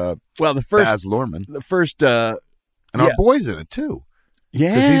with the first Baz Luhrmann. The first and our boy's in it too.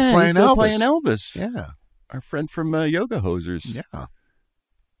 Yeah, because he's playing still Elvis. Playing Elvis. Yeah, our friend from Yoga Hosers. Yeah,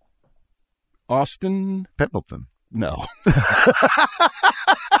 Austin Pendleton. No.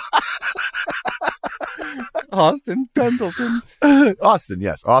 Austin Pendleton. Austin,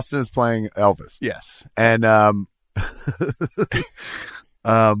 yes. Austin is playing Elvis. Yes. And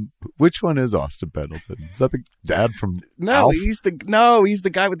which one is Austin Pendleton? Is that the dad from Alf? He's the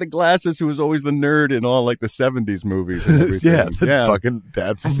guy with the glasses who was always the nerd in all like the 70s movies and everything. yeah, fucking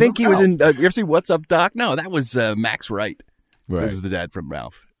dad from I think he Alf. was in you ever see What's Up, Doc? No, that was Max Wright. Right. That was the dad from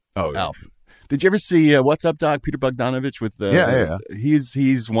Ralph. Oh, yeah. Alf. Did you ever see What's Up, Doc? Peter Bogdanovich with yeah.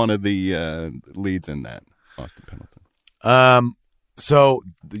 He's one of the leads in that. Austin Pendleton. So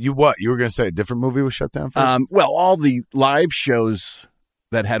you were going to say a different movie was shut down first? Well, all the live shows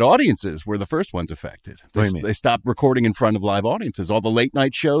that had audiences were the first ones affected. What do you mean? They stopped recording in front of live audiences. All the late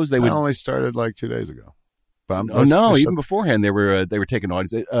night shows they would. only started like 2 days ago. Even beforehand they were taking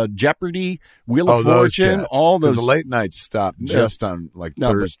audiences. Jeopardy, Wheel of Fortune, all those. The late nights stopped just on like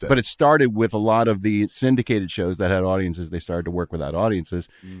Thursday. But it started with a lot of the syndicated shows that had audiences. They started to work without audiences,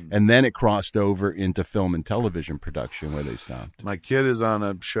 and then it crossed over into film and television production where they stopped. My kid is on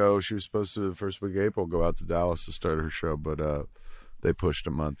a show. She was supposed to the first week of April go out to Dallas to start her show, but they pushed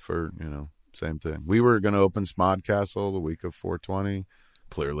a month for same thing. We were going to open Smodcastle the week of 420.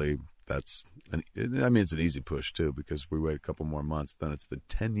 Clearly it's an easy push too, because we wait a couple more months, then it's the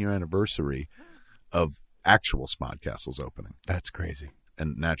 10-year anniversary of actual Smodcastle's opening. That's crazy.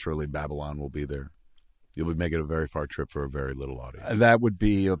 And naturally, Babble-On will be there. You'll be making a very far trip for a very little audience. That would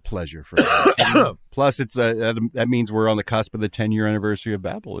be a pleasure for me. Plus, it's that means we're on the cusp of the 10-year anniversary of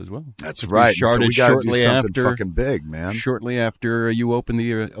Babble as well. That's right. So we got to do something fucking big, man. Shortly after you opened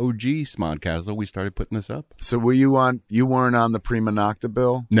the OG Smodcastle, we started putting this up. So were you on? You weren't on the Prima Nocta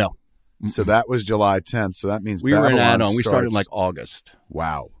bill? No. So that was July 10th. So that means we were an add-on. We started in like August.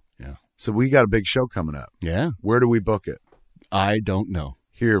 Wow. Yeah. So we got a big show coming up. Yeah. Where do we book it? I don't know.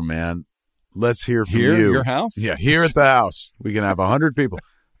 Here, man. Let's hear from you. Here, your house? Yeah, here at the house. We can have 100 people.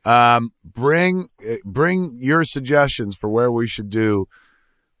 Bring your suggestions for where we should do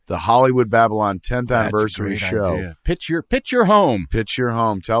the Hollywood Babble-On 10th anniversary show. Idea. Pitch your home. Pitch your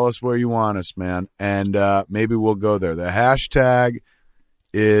home. Tell us where you want us, man, and maybe we'll go there. The hashtag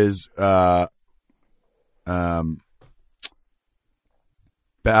is Babble10.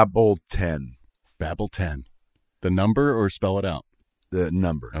 Babble10. The number, or spell it out? The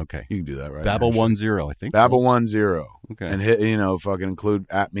number. Okay. You can do that, right? Babble10, I think. Babble10. Okay. And hit, fucking include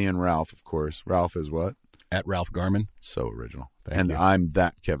at me and Ralph, of course. Ralph is what? At Ralph Garman. So original. Thank you. I'm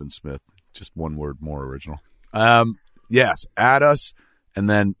that Kevin Smith. Just one word more original. Yes, add us, and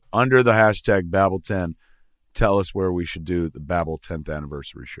then under the hashtag Babble10, tell us where we should do the Babble 10th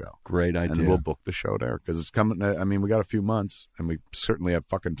anniversary show. Great idea. And we'll book the show there, because it's coming. I mean, we got a few months, and we certainly have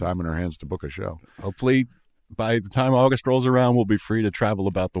fucking time in our hands to book a show. Hopefully, by the time August rolls around, we'll be free to travel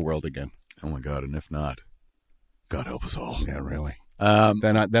about the world again. Oh my God! And if not, God help us all. Yeah, really.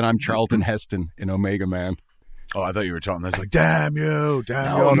 Then I'm Charlton Heston in Omega Man. Oh, I thought you were talking. That's like, damn you,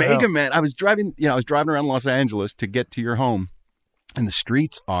 Omega Man. I was driving around Los Angeles to get to your home, and the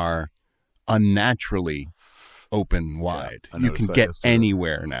streets are unnaturally open wide. Yeah, you can get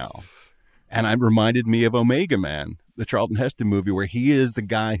anywhere now. And it reminded me of Omega Man, the Charlton Heston movie, where he is the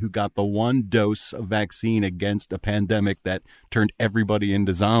guy who got the one dose of vaccine against a pandemic that turned everybody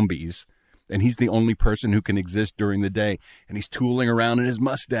into zombies. And he's the only person who can exist during the day. And he's tooling around in his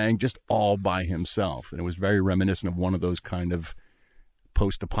Mustang just all by himself. And it was very reminiscent of one of those kind of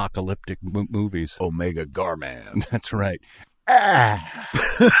post-apocalyptic movies. Omega Garman. That's right.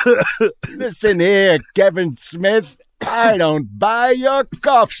 Listen here, Kevin Smith. I don't buy your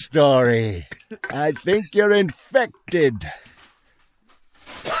cough story. I think you're infected.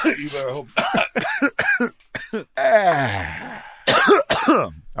 You better hope.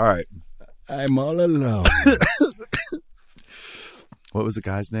 All right. I'm all alone. What was the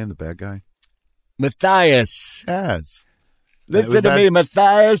guy's name, the bad guy? Matthias. Yes. Listen to me,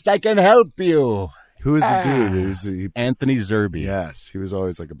 Matthias. I can help you. Who is the dude? Anthony Zerbe. Yes, he was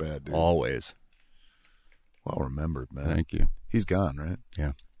always like a bad dude. Always. Well remembered, man. Thank you. He's gone, right?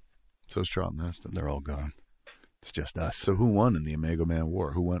 Yeah. So's Charlton Heston. They're all gone. It's just us. So who won in the Omega Man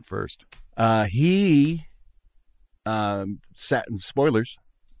War? Who went first? He spoilers,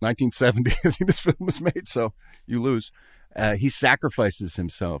 1970, I think this film was made, so you lose. He sacrifices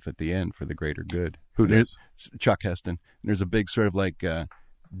himself at the end for the greater good. Who does? Chuck Heston. And there's a big sort of like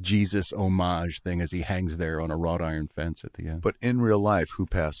Jesus homage thing as he hangs there on a wrought iron fence at the end. But in real life, who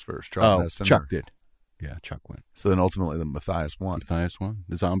passed first? Charlton Heston? Chuck did. Yeah, Chuck went. So then ultimately the Matthias won. Matthias won.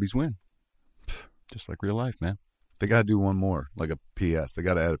 The zombies win. Just like real life, man. They got to do one more, like a PS. They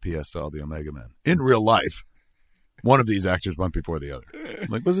got to add a PS to all the Omega Men. In real life, one of these actors went before the other.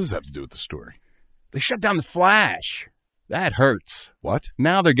 Like, what does this have to do with the story? They shut down the Flash. That hurts. What?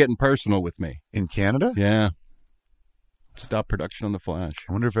 Now they're getting personal with me. In Canada? Yeah. Stop production on the Flash.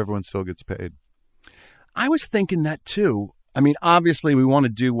 I wonder if everyone still gets paid. I was thinking that too. I mean, obviously, we want to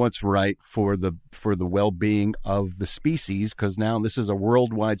do what's right for the well-being of the species, because now this is a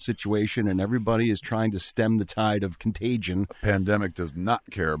worldwide situation, and everybody is trying to stem the tide of contagion. A pandemic does not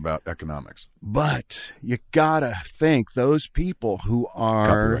care about economics. But you gotta think those people who are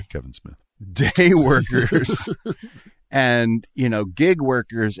Copyright Kevin Smith. Day workers and gig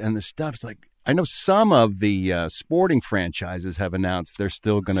workers and the stuff's like. I know some of the sporting franchises have announced they're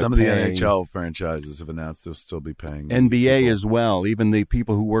still going to pay. Some of the NHL franchises have announced they'll still be paying. NBA as well. Even the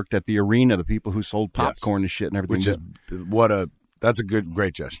people who worked at the arena, the people who sold popcorn and shit and everything. Which is that's a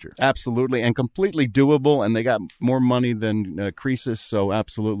great gesture. Absolutely, and completely doable. And they got more money than Croesus, so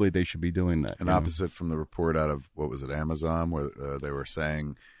absolutely they should be doing that. And opposite from the report out of, what was it, Amazon, where they were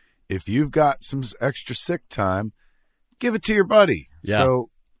saying, if you've got some extra sick time, give it to your buddy. Yeah.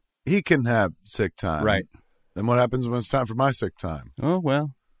 So he can have sick time. Right. Then what happens when it's time for my sick time? Oh,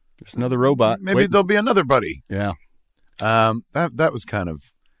 well, there's another robot. Maybe there'll be another buddy. Yeah. That was kind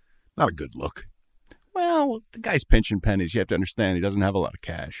of not a good look. Well, the guy's pinching pennies. You have to understand he doesn't have a lot of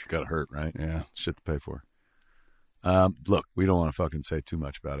cash. It's got to hurt, right? Yeah. Shit to pay for. Look, we don't want to fucking say too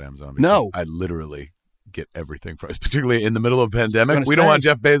much about Amazon. No. I literally get everything from us, particularly in the middle of a pandemic. We don't want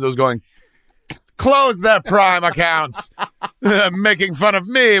Jeff Bezos going, close their Prime accounts. Making fun of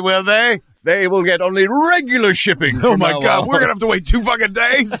me, will they? They will get only regular shipping. Oh, my God. We're going to have to wait 2 fucking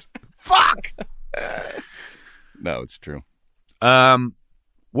days? Fuck. No, it's true.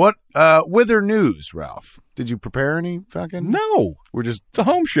 What Wither news, Ralph? Did you prepare any fucking? No. It's a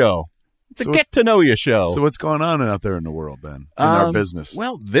home show. It's a get-to-know-you show. So what's going on out there in the world, then, in our business?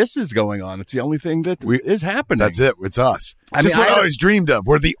 Well, this is going on. It's the only thing that is happening. That's it. It's us. What I always dreamed of.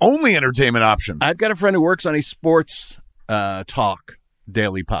 We're the only entertainment option. I've got a friend who works on a sports talk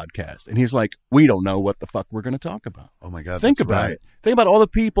daily podcast, and he's like, we don't know what the fuck we're going to talk about. Oh, my God. Think about it. Think about all the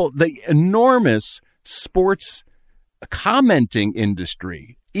people, the enormous sports commenting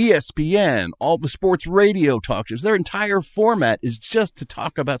industry, ESPN, all the sports radio talk shows. Their entire format is just to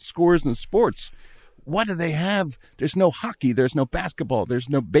talk about scores and sports. What do they have? There's no hockey. There's no basketball. There's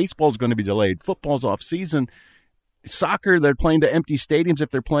no baseball's going to be delayed. Football's off season. Soccer, they're playing to empty stadiums if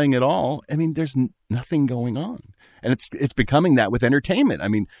they're playing at all. I mean, there's nothing going on. And it's becoming that with entertainment. I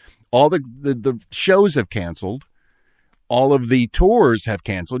mean, all the shows have canceled. All of the tours have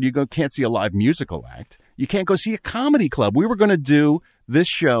canceled. You can't see a live musical act. You can't go see a comedy club. We were going to do this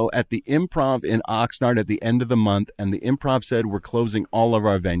show at the Improv in Oxnard at the end of the month, and the Improv said we're closing all of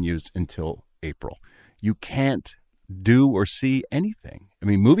our venues until April. You can't do or see anything. I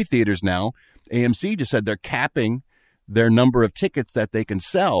mean, movie theaters now, AMC just said they're capping their number of tickets that they can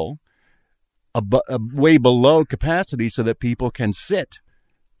sell way below capacity so that people can sit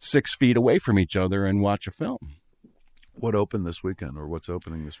 6 feet away from each other and watch a film. What opened this weekend, or what's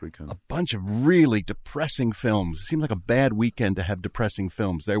opening this weekend? A bunch of really depressing films. It seemed like a bad weekend to have depressing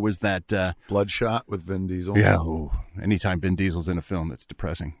films. There was that Bloodshot with Vin Diesel. Yeah, anytime Vin Diesel's in a film, that's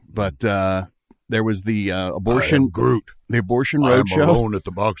depressing. But there was the abortion Groot. The abortion roadshow. I'm alone at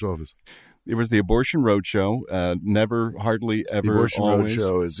the box office. There was the abortion roadshow. Never, hardly ever. The abortion always.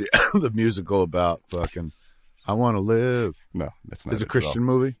 roadshow is the musical about fucking I Want to Live. No, that's not. Is it a Christian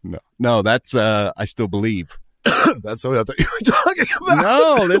movie? No, that's I Still Believe. That's what I thought you were talking about.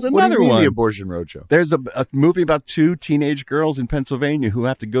 No, there's another what do you mean, one. The abortion roadshow. There's a movie about 2 teenage girls in Pennsylvania who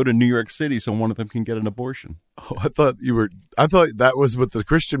have to go to New York City so one of them can get an abortion. Oh, I thought that was what the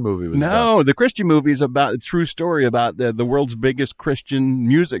Christian movie was about. No, the Christian movie is about a true story about the world's biggest Christian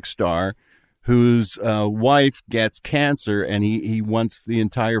music star whose wife gets cancer, and he wants the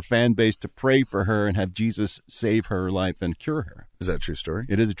entire fan base to pray for her and have Jesus save her life and cure her. Is that a true story?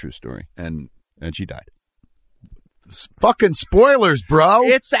 It is a true story. And she died. Fucking spoilers, bro.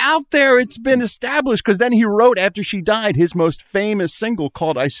 It's out there. It's been established because then he wrote, after she died, his most famous single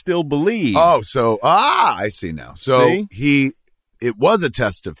called I Still Believe. Oh, so, I see now. So it was a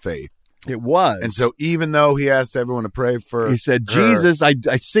test of faith. It was. And so even though he asked everyone to pray for he said, her, Jesus, I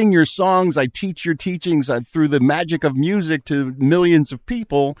sing your songs, I teach your teachings through the magic of music to millions of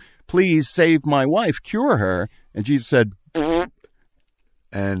people. Please save my wife, cure her. And Jesus said,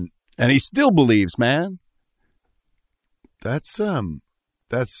 and he still believes, man. That's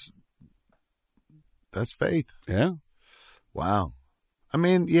faith. Yeah. Wow. I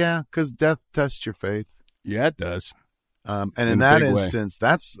mean, yeah, because death tests your faith. Yeah, it does. And in that instance,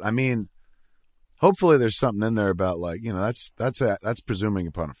 hopefully there's something in there about that's presuming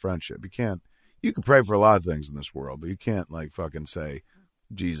upon a friendship. You can pray for a lot of things in this world, but you can't fucking say,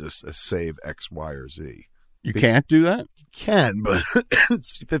 Jesus, save X, Y, or Z. You can't do that? You can, but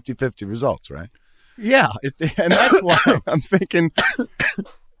it's 50-50 results, right? Yeah, and that's why I'm thinking.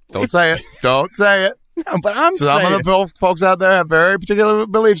 Don't say it. Don't say it. No, but I'm saying. Some of the folks out there have very particular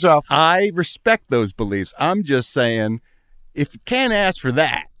beliefs, Ralph. I respect those beliefs. I'm just saying, if you can't ask for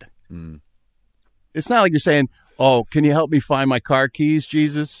that, it's not like you're saying, oh, can you help me find my car keys,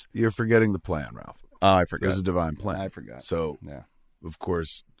 Jesus? You're forgetting the plan, Ralph. Oh, I forgot. There's a divine plan. I forgot. So, yeah. Of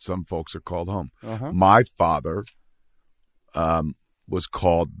course, some folks are called home. Uh-huh. My father was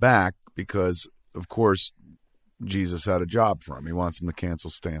called back because, of course, Jesus had a job for him. He wants him to cancel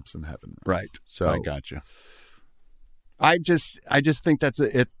stamps in heaven. Right. So I got you. I just think it's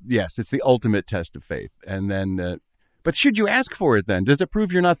the ultimate test of faith. And then, but should you ask for it then? Does it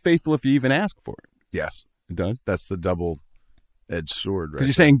prove you're not faithful if you even ask for it? Yes. It does? That's the double-edged sword, right? Because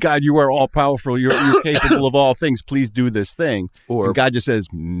you're saying, God, you are all powerful. You're capable of all things. Please do this thing. And God just says,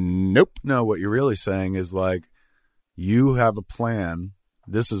 nope. No, what you're really saying is you have a plan.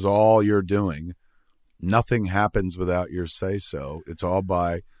 This is all you're doing. Nothing happens without your say-so. It's all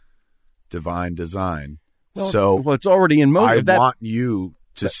by divine design. Well, it's already in motion. I want you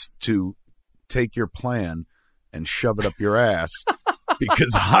to take your plan and shove it up your ass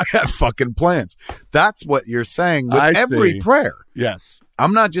because I have fucking plans. That's what you're saying with every prayer. Yes.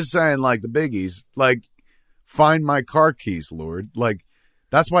 I'm not just saying like the biggies, like find my car keys, Lord. Like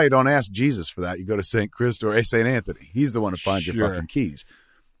that's why you don't ask Jesus for that. You go to St. Chris or St. Anthony. He's the one who finds your fucking keys.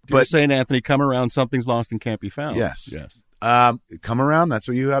 But St. Anthony, come around, something's lost and can't be found. Yes. Come around. That's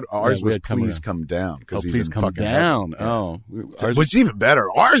what you had. Ours was please come down because he's in fucking down. Heaven. Oh, which is even better.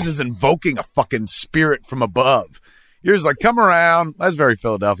 Ours is invoking a fucking spirit from above. Yours like come around. That's very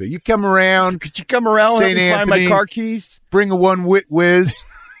Philadelphia. You come around. Could you come around St. and find my car keys? Bring a one wit whiz.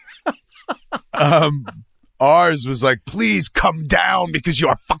 Ours was like, please come down because you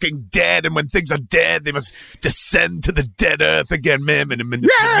are fucking dead. And when things are dead, they must descend to the dead earth again.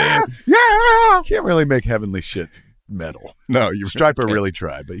 Yeah. Can't really make heavenly shit metal. No, you Striper really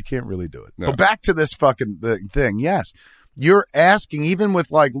tried, but you can't really do it. No. But back to this fucking thing. Yes. You're asking, even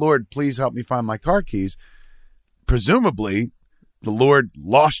with like, Lord, please help me find my car keys. Presumably, the Lord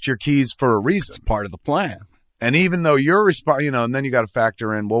lost your keys for a reason. It's part of the plan. And even though you're and then you got to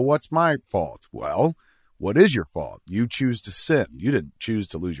factor in, well, what's my fault? Well, what is your fault? You choose to sin. You didn't choose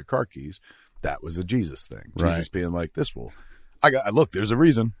to lose your car keys. That was a Jesus thing. Right. Jesus being like, look, there's a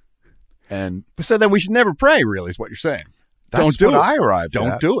reason. And so then we should never pray, really, is what you're saying. That's Don't do what it. I arrived at.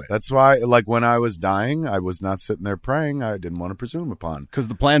 Don't do it. That's why, like, when I was dying, I was not sitting there praying. I didn't want to presume upon. Because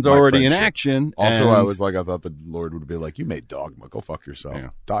the plan's already in action. Also, I was like, I thought the Lord would be like, you made dogma. Go fuck yourself. Yeah.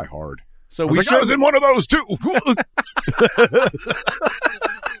 Die hard. So I was in one of those, too.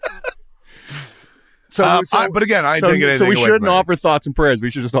 But again, I ain't taking anything So we away shouldn't from offer thoughts and prayers.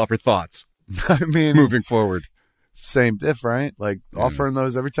 We should just offer thoughts. I mean, moving forward. Same diff, right? Like offering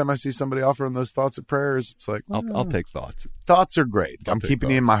those every time I see somebody offering those thoughts of prayers, it's like I'll take thoughts. Thoughts are great. I'm keeping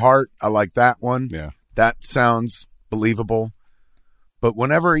you in my heart. I like that one. Yeah, that sounds believable. But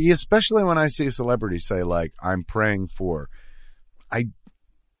whenever, especially when I see a celebrity say like, "I'm praying for," I'm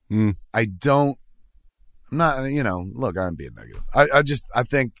not. Look, I'm being negative. I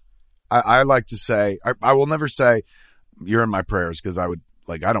think I like to say I will never say you're in my prayers because I would.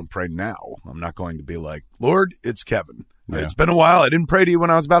 Like, I don't pray now. I'm not going to be like, Lord, it's Kevin. Yeah. It's been a while. I didn't pray to you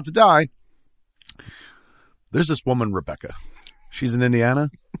when I was about to die. There's this woman, Rebecca. She's in Indiana.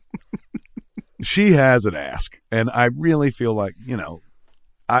 She has an ask. And I really feel like, and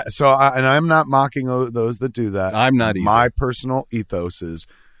I'm not mocking those that do that. I'm not either. My personal ethos is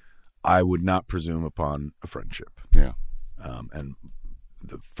I would not presume upon a friendship. Yeah. And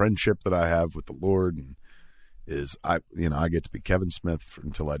the friendship that I have with the Lord is I get to be Kevin Smith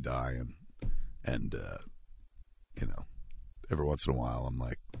until I die, and every once in a while I'm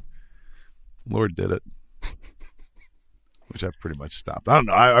like, Lord did it, which I've pretty much stopped. I don't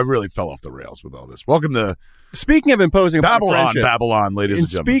know. I really fell off the rails with all this. Welcome to speaking of imposing upon friendship. Babble-On, ladies and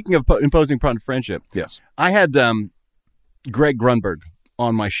gentlemen. Speaking of imposing upon friendship, yes, I had Greg Grunberg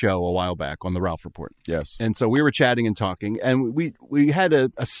on my show a while back on the Ralph Report. Yes. And so we were chatting and talking, and we had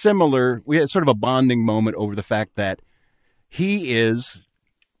a similar, we had sort of a bonding moment over the fact that he is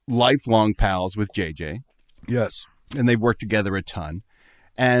lifelong pals with JJ. Yes. And they've worked together a ton.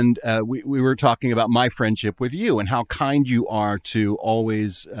 And we were talking about my friendship with you and how kind you are to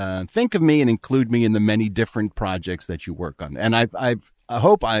always think of me and include me in the many different projects that you work on. And I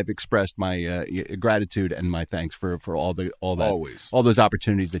hope I've expressed my gratitude and my thanks for all those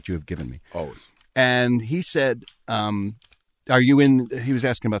opportunities that you have given me. Always. And he said, "Are you in?" He was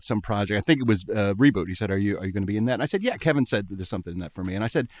asking about some project. I think it was Reboot. He said, "Are you going to be in that?" And I said, "Yeah." Kevin said there's something in that for me. And I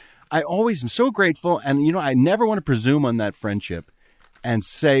said, "I always am so grateful, and I never want to presume on that friendship." And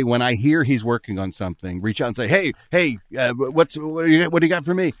say, when I hear he's working on something, reach out and say, hey, what do you got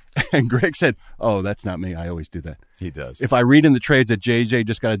for me? And Greg said, oh, that's not me. I always do that. He does. If I read in the trades that JJ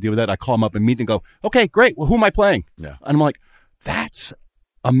just got to deal with that, I call him up and meet and go, okay, great. Well, who am I playing? Yeah. And I'm like, that's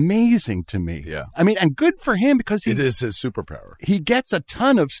amazing to me. Yeah. I mean, and good for him because it is his superpower. He gets a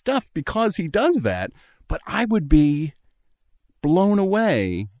ton of stuff because he does that. But I would be blown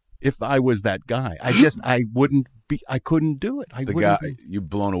away if I was that guy. I couldn't do it. You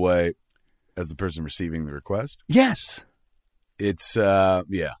blown away as the person receiving the request? Yes. It's yeah.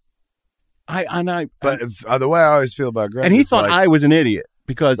 But the way I always feel about Greg, and he thought I was an idiot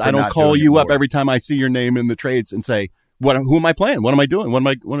because I don't call you up every time I see your name in the trades and say, who am I playing? What am I doing? What am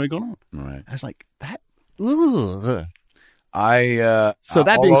I going on? Right. I was like, that. Ugh. So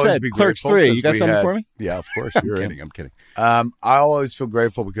that being said, Clerks 3, you got something for me? Yeah, of course. I'm kidding. I always feel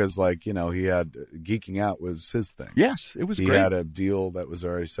grateful because, he had Geeking Out was his thing. Yes, it was great. He had a deal that was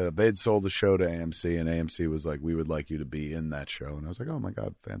already set up. They had sold the show to AMC, and AMC was like, we would like you to be in that show. And I was like, oh, my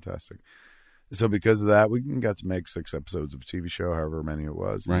God, fantastic. So because of that, we got to make 6 episodes of a TV show, however many it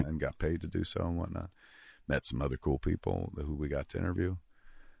was, right. and got paid to do so and whatnot. Met some other cool people who we got to interview.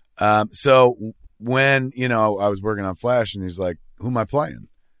 So when, I was working on Flash and he's like, who am I playing?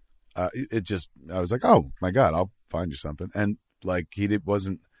 I was like, oh my God, I'll find you something. And like,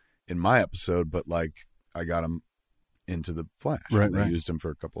 wasn't in my episode, but like I got him into the Flash. Right, and they right. used him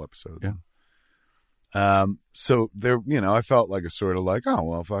for a couple episodes. Yeah. So there, I felt like a sort of like, oh,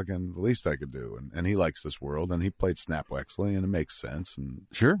 well, fucking the least I could do. And he likes this world and he played Snap Wexley and it makes sense. And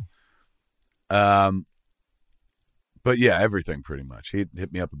sure. But yeah, everything pretty much. He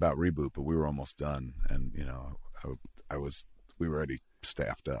hit me up about reboot, but we were almost done. And, we were already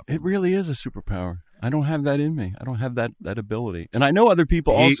staffed up. It really is a superpower. I don't have that in me. I don't have that ability. And I know other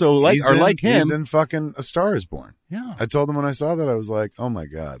people also like him. He's in fucking A Star Is Born. Yeah. I told him when I saw that, I was like, oh my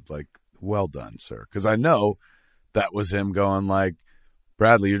God, like, well done, sir. Because I know that was him going like,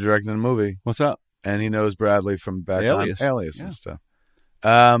 Bradley, you're directing a movie. What's up? And he knows Bradley from back on Alias yeah. and stuff.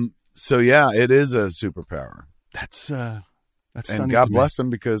 So yeah, it is a superpower. That's and God bless him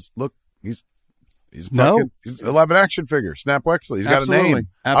because look, he's 11 action figure. Snap Wexley. He's got a name.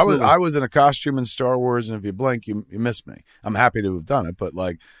 Absolutely. I was in a costume in Star Wars, and if you blink, you miss me. I'm happy to have done it, but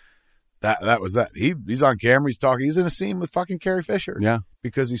like that was that. He's on camera. He's talking. He's in a scene with fucking Carrie Fisher. Yeah,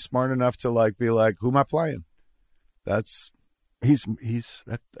 because he's smart enough to like be like, who am I playing? He's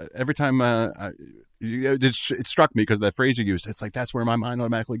every time it struck me because that phrase you used. It's like that's where my mind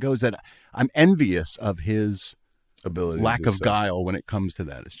automatically goes. That I'm envious of his ability, lack of guile when it comes to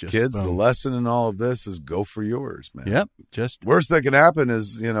that. It's just kids. The lesson in all of this is go for yours, man. Yep. Just worst that can happen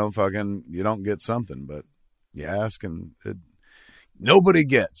is fucking you don't get something, but you ask and nobody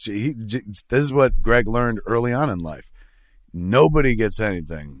gets. This is what Greg learned early on in life. Nobody gets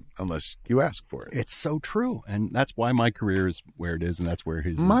anything unless you ask for it. It's so true, and that's why my career is where it is, and that's where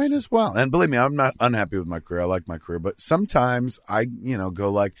his mine is. as well. And believe me, I'm not unhappy with my career. I like my career, but sometimes I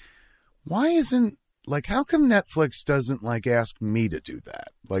go like, why isn't like, how come Netflix doesn't like ask me to do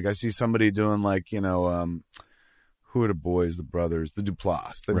that? Like I see somebody doing like, who are the boys, the brothers, the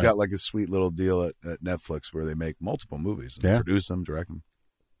Duplass. They've got like a sweet little deal at Netflix where they make multiple movies and produce them, direct them.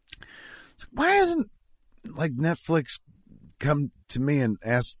 It's like, why isn't like Netflix come to me and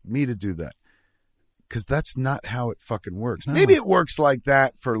ask me to do that? Because that's not how it fucking works. No. Maybe it works like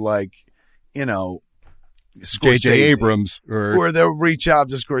that for like, J.J. Abrams, or they'll reach out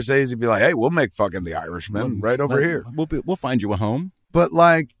to Scorsese and be like, "Hey, we'll make fucking The Irishman right over here. We'll find you a home." But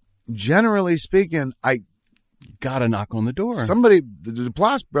like, generally speaking, I gotta knock on the door. Somebody, the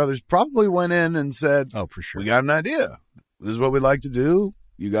Duplass brothers, probably went in and said, "Oh, for sure, we got an idea. This is what we'd like to do.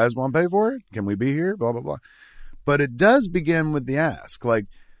 You guys want to pay for it? Can we be here? Blah blah blah." But it does begin with the ask. Like,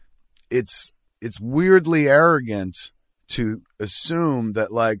 it's weirdly arrogant to assume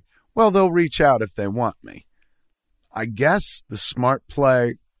that like, well, they'll reach out if they want me. I guess the smart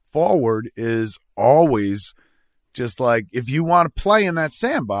play forward is always just like, if you want to play in that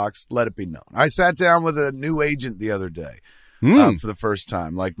sandbox, let it be known. I sat down with a new agent the other day for the first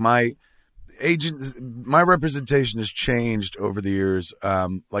time. Like my representation has changed over the years.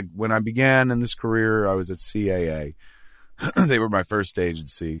 Like when I began in this career, I was at CAA. They were my first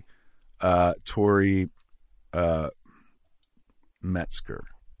agency. Tori Metzger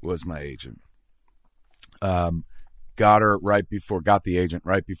was my agent. Got the agent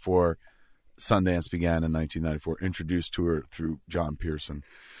right before Sundance began in 1994, introduced to her through John Pearson.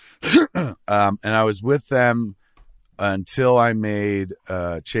 And I was with them until I made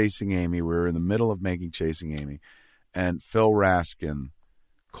Chasing Amy. We were in the middle of making Chasing Amy, and Phil Raskin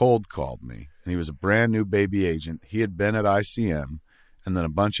cold called me, and he was a brand new baby agent. He had been at ICM, and then a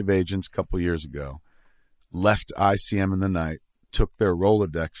bunch of agents a couple years ago left ICM in the night, took their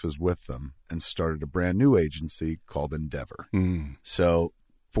Rolodexes with them, and started a brand new agency called Endeavor. So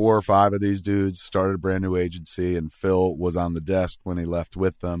 4 or 5 of these dudes started a brand new agency, and Phil was on the desk when he left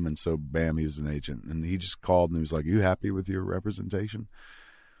with them, and so bam, he was an agent. And he just called and he was like, "You happy with your representation?"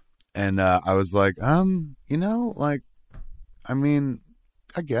 And I was like, like, I mean,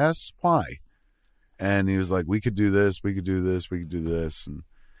 I guess. Why? And he was like, "We could do this, we could do this, we could do this." And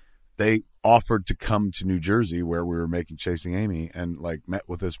they offered to come to New Jersey where we were making Chasing Amy and like met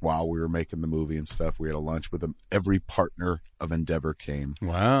with us while we were making the movie and stuff. We had a lunch with them. Every partner of Endeavor came.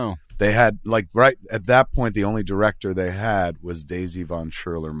 Wow. They had like right at that point, the only director they had was Daisy von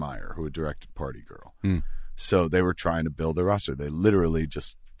Schurler-Meyer, who had directed Party Girl. So they were trying to build their roster. They literally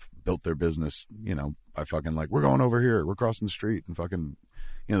just built their business, by fucking like, we're going over here, we're crossing the street, and fucking,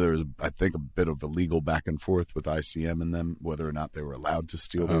 there was, I think, a bit of a legal back and forth with ICM and them, whether or not they were allowed to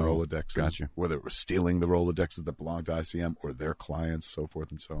steal their Rolodexes, gotcha. whether it was stealing the Rolodexes that belonged to ICM or their clients, so forth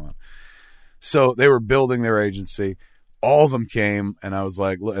and so on. So they were building their agency. All of them came, and I was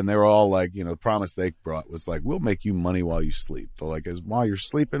like, and they were all like, the promise they brought was like, we'll make you money while you sleep. They're like, while you're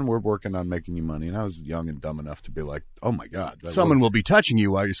sleeping, we're working on making you money. And I was young and dumb enough to be like, oh my God. Someone will be touching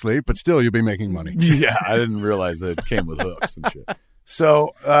you while you sleep, but still you'll be making money. Yeah, I didn't realize that it came with hooks and shit.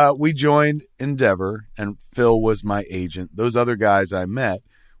 So we joined Endeavor, and Phil was my agent. Those other guys I met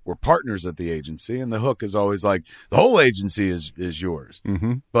were partners at the agency, and the hook is always like, the whole agency is yours.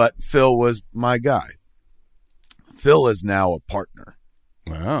 Mm-hmm. But Phil was my guy. Phil is now a partner.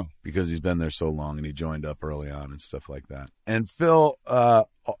 Wow. Because he's been there so long, and he joined up early on and stuff like that. And Phil,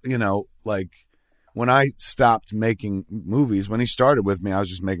 like when I stopped making movies, when he started with me, I was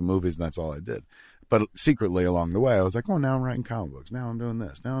just making movies and that's all I did. But secretly along the way, I was like, oh, now I'm writing comic books. Now I'm doing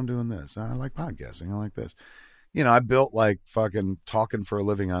this. Now I'm doing this. I like podcasting. I like this. I built like fucking talking for a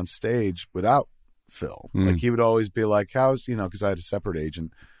living on stage without Phil. Like he would always be like, how's, because I had a separate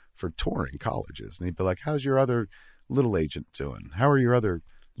agent for touring colleges. And he'd be like, how's your other little agent doing? How are your other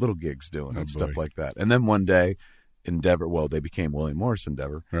little gigs doing? And stuff like that. And then one day, Endeavor, well, they became William Morris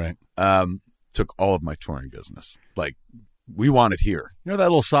Endeavor. Right. Took all of my touring business. Like, we want it here. You know that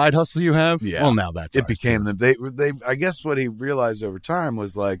little side hustle you have? Yeah. Well, now that's it became them. They. I guess what he realized over time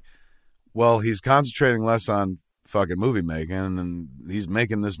was like, well, he's concentrating less on fucking movie making, and he's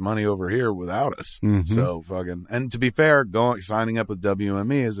making this money over here without us. Mm-hmm. So fucking. And to be fair, signing up with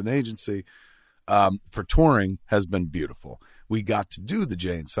WME as an agency for touring has been beautiful. We got to do the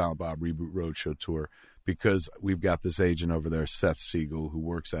Jay and Silent Bob Reboot Roadshow tour because we've got this agent over there, Seth Siegel, who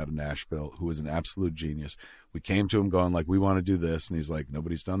works out of Nashville, who is an absolute genius. We came to him going like, we want to do this. And he's like,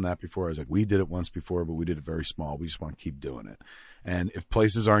 nobody's done that before. I was like, we did it once before, but we did it very small. We just want to keep doing it. And if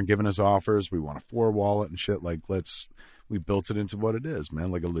places aren't giving us offers, we want to floor wall it and shit. Like, we built it into what it is,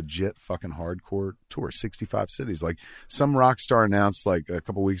 man. Like a legit fucking hardcore tour, 65 cities. Like some rock star announced like a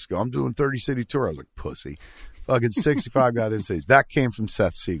couple weeks ago, I'm doing 30 city tour. I was like, pussy. Fucking 65 goddamn cities. That came from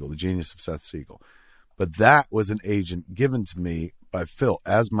Seth Siegel, the genius of Seth Siegel. But that was an agent given to me by Phil.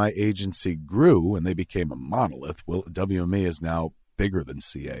 As my agency grew and they became a monolith, well, WME is now bigger than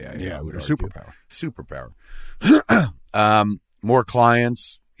CAA. Yeah, I would argue. Superpower. More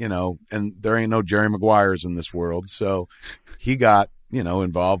clients, and there ain't no Jerry Maguires in this world. So he got,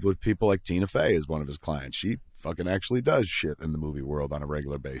 involved with people like Tina Fey as one of his clients. She fucking actually does shit in the movie world on a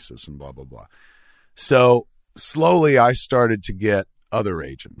regular basis and blah, blah, blah. So slowly I started to get other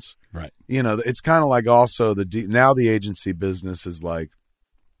agents. Right. It's kind of like also now the agency business is like,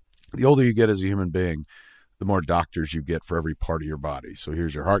 the older you get as a human being, the more doctors you get for every part of your body. So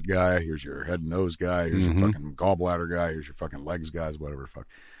here's your heart guy, here's your head and nose guy, here's your fucking gallbladder guy, here's your fucking legs guys, whatever the fuck.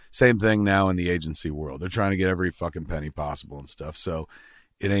 Same thing now in the agency world. They're trying to get every fucking penny possible and stuff. So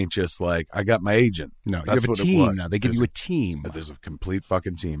it ain't just like, I got my agent. No, that's you have what a team it was. now. They give you a team. There's a complete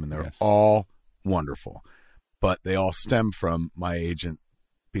fucking team, and they're all wonderful. But they all stem from my agent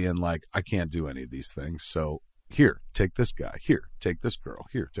being like, I can't do any of these things. So here, take this guy. Here, take this girl.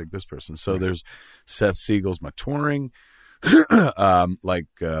 Here, take this person. So there's Seth Siegel's my touring.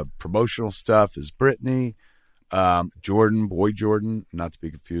 Promotional stuff is Brittany. Jordan, boy Jordan, not to be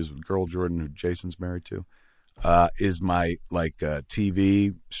confused with girl Jordan, who Jason's married to, is my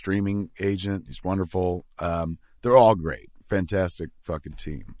TV streaming agent. He's wonderful. They're all great. Fantastic fucking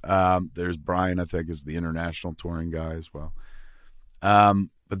team. There's Brian, I think, is the international touring guy as well.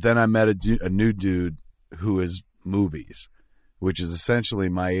 But then I met a new dude who is movies, which is essentially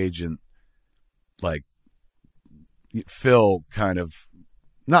my agent, like Phil kind of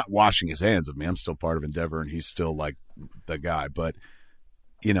not washing his hands of me. I'm still part of Endeavor and he's still like the guy, but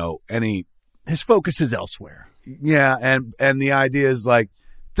his focus is elsewhere. Yeah. And the idea is like,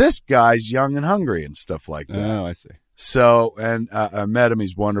 this guy's young and hungry and stuff like that. Oh, I see. So, and I met him.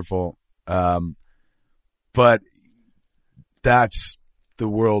 He's wonderful. But that's the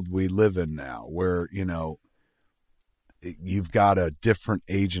world we live in now, where, you've got a different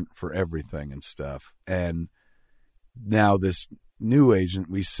agent for everything and stuff. And now this new agent,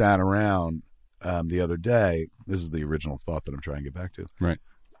 we sat around the other day. This is the original thought that I'm trying to get back to. Right.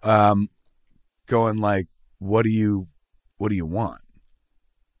 Going like, what do you want?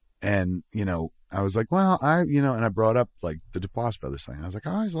 And, I was like, well, and I brought up like the Duplass Brothers thing. I was like,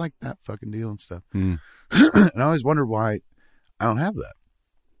 I always liked that fucking deal and stuff. And I always wondered why I don't have that.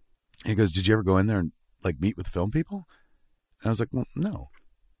 He goes, did you ever go in there and like meet with film people? And I was like, well, no.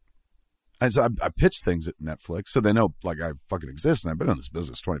 And so I pitched things at Netflix so they know like I fucking exist and I've been in this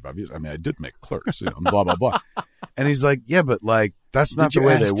business 25 years. I mean, I did make Clerks, blah, blah, blah. And he's like, yeah, but like, that's not the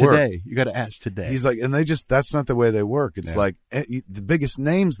way they work. Today? You got to ask today. He's like, and that's not the way they work. It's like the biggest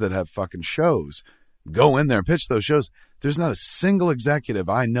names that have fucking shows go in there and pitch those shows. There's not a single executive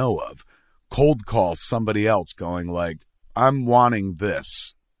I know of cold call somebody else going like, I'm wanting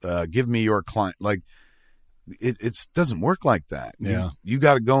this. Give me your client. Like, it doesn't work like that. Yeah. You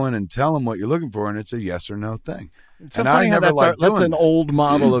got to go in and tell them what you're looking for, and it's a yes or no thing. It's so funny how that's an old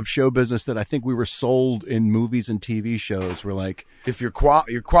model of show business that I think we were sold in movies and TV shows. We're like, if your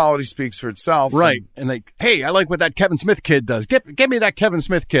quality speaks for itself, right? And like, hey, I like what that Kevin Smith kid does. Get me that Kevin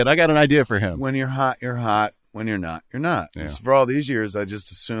Smith kid. I got an idea for him. When you're hot, you're hot. When you're not, you're not. Yeah. So for all these years, I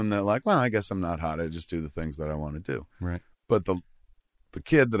just assumed that, like, well, I guess I'm not hot. I just do the things that I want to do. Right. But the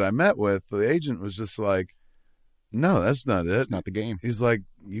kid that I met with, the agent, was just like, no, that's not it. It's not the game. He's like,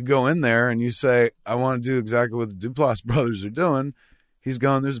 you go in there and you say, I want to do exactly what the Duplass brothers are doing. He's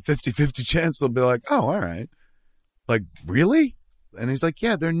going, there's a 50-50 chance they'll be like, oh, all right. Like, really? And he's like,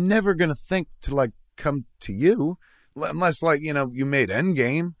 yeah, they're never going to think to, like, come to you unless, like, you made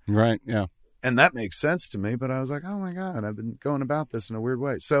Endgame. Right, yeah. And that makes sense to me. But I was like, oh, my God, I've been going about this in a weird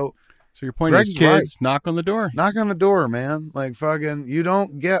way. So your point Greg's is, kids, knock on the door. Knock on the door, man. Like, fucking, you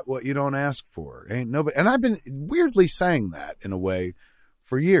don't get what you don't ask for. Ain't nobody. And I've been weirdly saying that in a way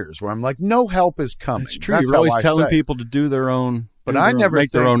for years, where I'm like, no help is coming. It's true. You're always telling people to do their own, but I never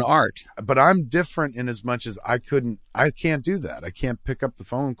make their own art. But I'm different in as much as I can't do that. I can't pick up the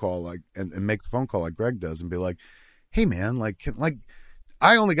phone call and make the phone call like Greg does and be like, hey, man,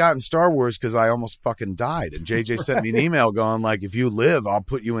 I only got in Star Wars because I almost fucking died. And JJ sent me an email going like, if you live, I'll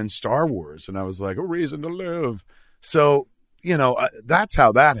put you in Star Wars. And I was like, a reason to live. So, that's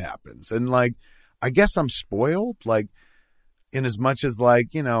how that happens. And like, I guess I'm spoiled, like, in as much as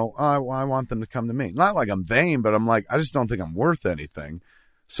like, I want them to come to me. Not like I'm vain, but I'm like, I just don't think I'm worth anything.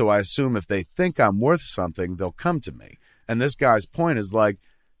 So I assume if they think I'm worth something, they'll come to me. And this guy's point is like,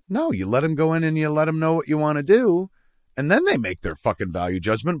 no, you let them go in and you let them know what you want to do. And then they make their fucking value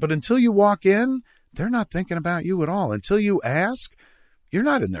judgment. But until you walk in, they're not thinking about you at all. Until you ask, you're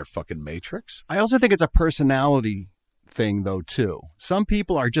not in their fucking matrix. I also think it's a personality thing, though, too. Some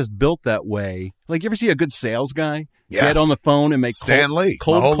people are just built that way. Like, you ever see a good sales guy get on the phone and make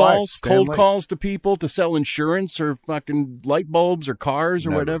cold calls to people to sell insurance or fucking light bulbs or cars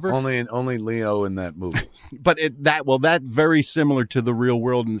or whatever? Only Leo in that movie. But that's very similar to the real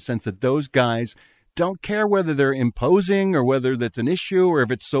world in the sense that those guys don't care whether they're imposing or whether that's an issue or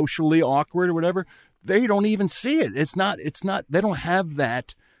if it's socially awkward or whatever. They don't even see it. It's not, they don't have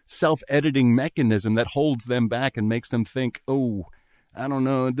that self-editing mechanism that holds them back and makes them think, oh, I don't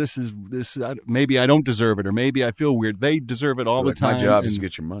know, maybe I don't deserve it or maybe I feel weird. They deserve it all the time. My job is to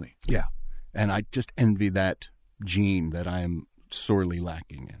get your money. Yeah. And I just envy that gene that I am sorely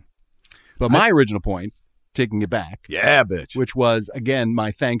lacking in. But my original point, taking it back. Yeah, bitch. Which was, again,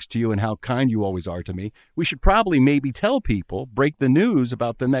 my thanks to you and how kind you always are to me. We should probably maybe tell people, break the news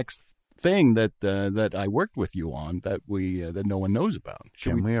about the next thing that I worked with you on that no one knows about.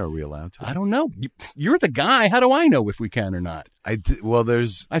 Are we allowed to? I don't know. You're the guy. How do I know if we can or not? I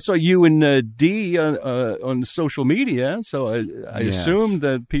saw you and D on the social media, so I assumed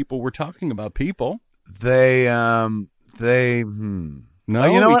that people were talking about people. No,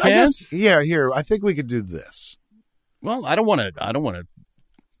 you know what? Can't? I guess, here. I think we could do this. Well, I don't want to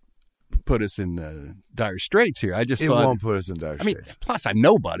put us in dire straits here. It won't put us in dire straits. Plus I'm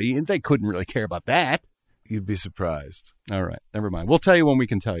nobody, and they couldn't really care about that. You'd be surprised. All right, never mind. We'll tell you when we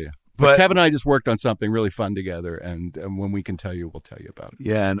can tell you. But Kevin and I just worked on something really fun together, and when we can tell you, we'll tell you about it.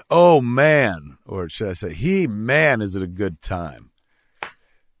 Yeah, and oh man, or should I say, is it a good time?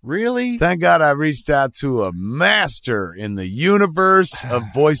 Really? Thank God I reached out to a master in the universe of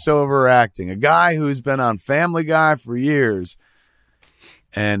voiceover acting, a guy who's been on Family Guy for years.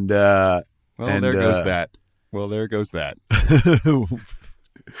 And there goes that. Well, there goes that.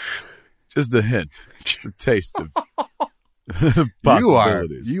 Just a hint, just a taste of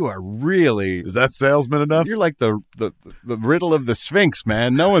possibilities. You are really. Is that salesman enough? You're like the riddle of the Sphinx,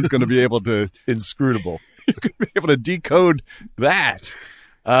 man. No one's going to be able to. Inscrutable. You're going to be able to decode that.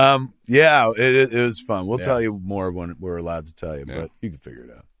 It was fun. We'll tell you more when we're allowed to tell you, but you can figure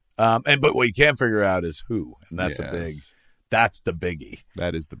it out. But what you can't figure out is who, and that's that's the biggie.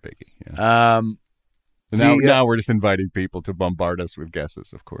 That is the biggie. Yeah. Now we're just inviting people to bombard us with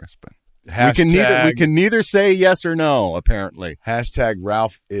guesses, of course, but we can neither say yes or no, apparently. Hashtag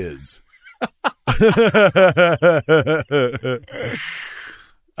Ralph is.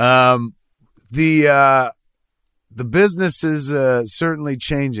 The business is certainly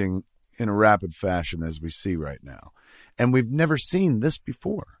changing in a rapid fashion as we see right now. And we've never seen this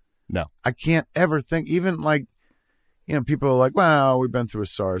before. No. I can't ever think, even like, people are like, well, we've been through a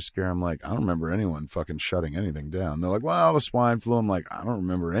SARS scare. I'm like, I don't remember anyone fucking shutting anything down. They're like, well, the swine flu. I'm like, I don't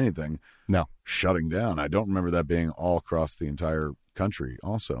remember anything shutting down. I don't remember that being all across the entire country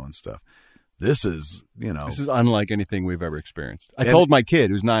also and stuff. this is, This is unlike anything we've ever experienced. I told my kid,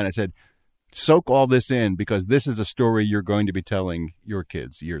 who's 9, I said, soak all this in because this is a story you're going to be telling your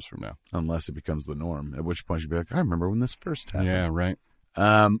kids years from now. Unless it becomes the norm, at which point you'd be like, I remember when this first happened. Yeah, right.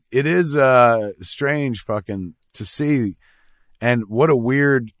 It is strange fucking to see, and what a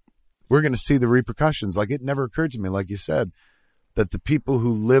weird, we're going to see the repercussions. Like, it never occurred to me, like you said, that the people who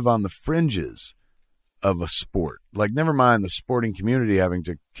live on the fringes of a sport, like never mind the sporting community having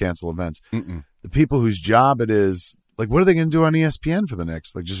to cancel events, the people whose job it is, like, what are they going to do on ESPN for the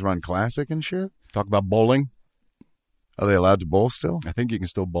next, like, just run classic and shit? Talk about bowling. Are they allowed to bowl still? I think you can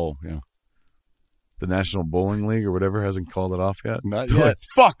still bowl, yeah. The National Bowling League or whatever hasn't called it off yet? Not They're yet. like,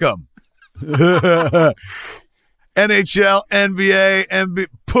 fuck them. NHL, NBA, NBA,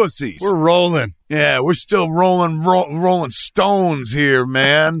 pussies. We're rolling. Yeah, we're still rolling stones here,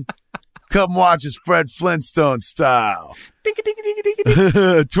 man. Come watch us Fred Flintstone style.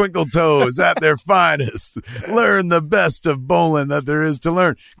 Twinkle toes at their finest. Learn the best of bowling that there is to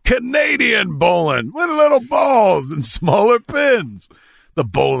learn. Canadian bowling with little balls and smaller pins. The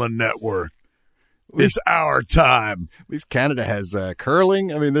Bowling Network. It's our time. At least Canada has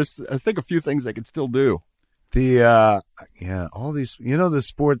curling. I mean, there's, I think, a few things they could still do. All these, the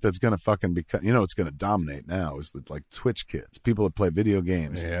sport that's going to fucking become, it's going to dominate now is like Twitch kids, people that play video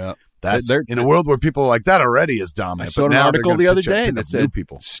games. Yeah. That's in a world where people like that already is dominant. I saw an article the other day that said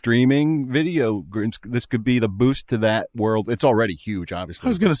people streaming video, this could be the boost to that world. It's already huge, obviously. I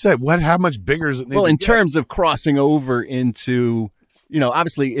was going to say, how much bigger is it? Well, in terms of crossing over into,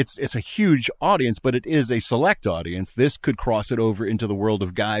 obviously it's a huge audience, but it is a select audience. This could cross it over into the world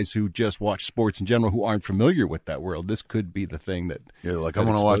of guys who just watch sports in general, who aren't familiar with that world. This could be the thing that. Yeah, like, I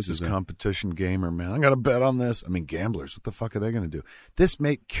want to watch this competition gamer, man. I got to bet on this. I mean, gamblers, what the fuck are they going to do? This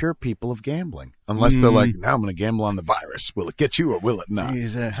may cure people of gambling. Unless they're like, now I'm going to gamble on the virus. Will it get you or will it not?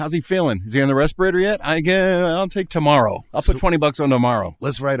 How's he feeling? Is he on the respirator yet? I'll take tomorrow. I'll put $20 on tomorrow.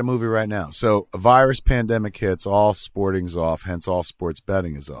 Let's write a movie right now. So a virus pandemic hits, all sporting's off, hence all sports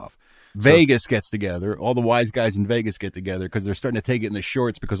betting is off. Vegas gets together. All the wise guys in Vegas get together because they're starting to take it in the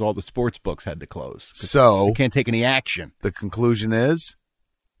shorts because all the sports books had to close. So they can't take any action. The conclusion is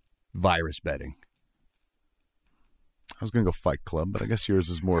virus betting. I was going to go Fight Club, but I guess yours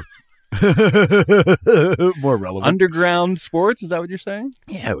is more more relevant. Underground sports, is that what you're saying?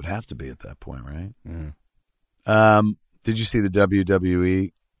 Yeah, it would have to be at that point, right? Yeah. Did you see the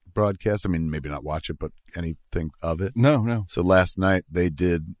WWE broadcast? I mean, maybe not watch it, but anything of it? No. So last night they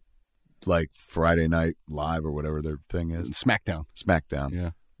did like Friday Night Live or whatever their thing is. SmackDown. Yeah.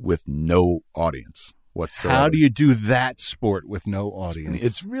 With no audience whatsoever. How do you do that sport with no audience?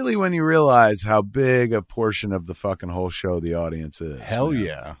 It's really when you realize how big a portion of the fucking whole show the audience is. Hell man.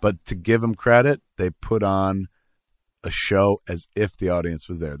 Yeah. But to give them credit, they put on a show as if the audience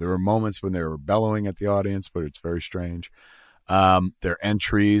was there. There were moments when they were bellowing at the audience, but it's very strange. Their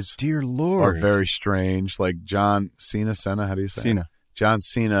entries, dear Lord, are very strange. Like John Cena, how do you say? Cena. John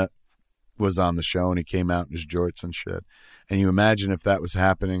Cena was on the show and he came out in his jorts and shit. And you imagine if that was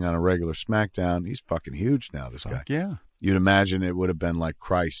happening on a regular SmackDown, he's fucking huge now, this guy. Yeah. You'd imagine it would have been like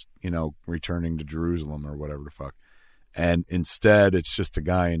Christ, returning to Jerusalem or whatever the fuck. And instead, it's just a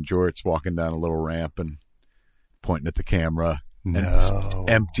guy in jorts walking down a little ramp and pointing at the camera. No. And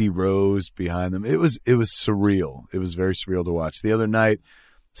empty rows behind them. It was surreal. It was very surreal to watch. The other night,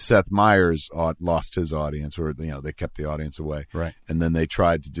 Seth Meyers lost his audience, or they kept the audience away. Right. And then they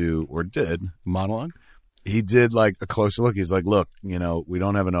tried to do, or did, monologue. He did like a closer look. He's like, look, we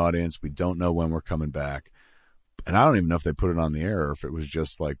don't have an audience. We don't know when we're coming back. And I don't even know if they put it on the air or if it was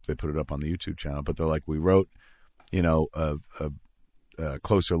just like they put it up on the YouTube channel. But they're like, we wrote, a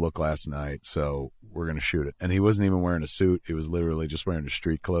closer look last night, so we're going to shoot it. And he wasn't even wearing a suit. He was literally just wearing his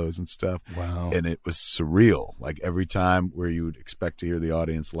street clothes and stuff. Wow. And it was surreal. Like every time where you would expect to hear the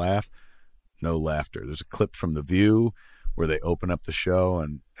audience laugh, no laughter. There's a clip from The View where they open up the show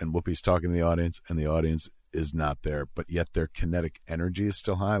and Whoopi's talking to the audience and the audience is not there, but yet their kinetic energy is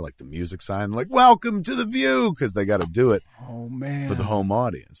still high, like the music sign, like, welcome to The View, because they got to do it for the home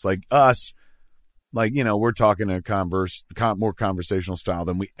audience. Like us, like, we're talking a more conversational style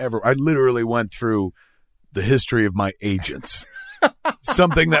than we ever. I literally went through the history of my agents,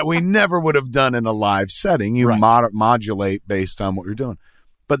 something that we never would have done in a live setting. You modulate based on what you're doing.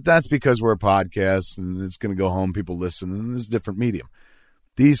 But that's because we're a podcast and it's going to go home, people listen, and it's a different medium.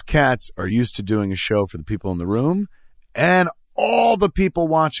 These cats are used to doing a show for the people in the room and all the people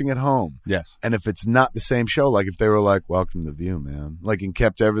watching at home. Yes. And if it's not the same show, like if they were like, welcome to The View, man, like, and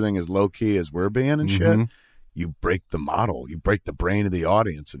kept everything as low key as we're being and shit, you break the model, you break the brain of the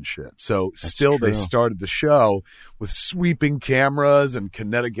audience and shit. So That's still true. They started the show with sweeping cameras and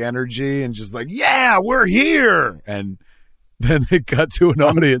kinetic energy and just like, yeah, we're here. And then they cut to an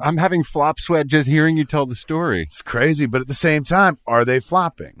audience. I'm having flop sweat just hearing you tell the story. It's crazy, but at the same time, are they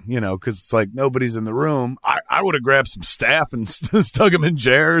flopping? You know, because it's like nobody's in the room. I would have grabbed some staff and stuck them in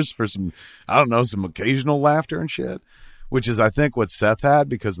chairs for some, I don't know, some occasional laughter and shit, which is, I think, what Seth had,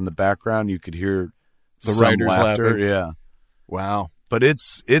 because in the background you could hear The some writers laughter. laughing. Yeah. Wow. But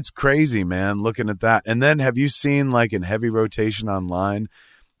it's crazy, man, looking at that. And then have you seen, like, in heavy rotation online,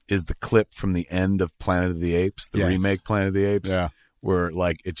 is the clip from the end of Planet of the Apes, the remake Planet of the Apes, where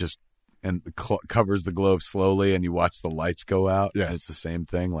like it just covers the globe slowly and you watch the lights go out. Yes. And it's the same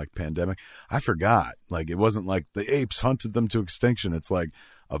thing like Pandemic. I forgot. Like it wasn't like the apes hunted them to extinction. It's like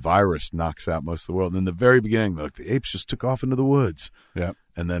a virus knocks out most of the world. And in the very beginning, like the apes just took off into the woods. Yeah.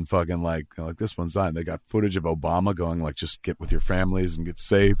 And then fucking like this one's dying. They got footage of Obama going like, just get with your families and get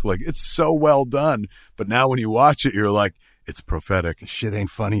safe. Like it's so well done. But now when you watch it, you're like, it's prophetic. This shit ain't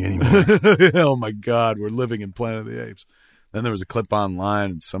funny anymore. Oh my God, we're living in Planet of the Apes. Then there was a clip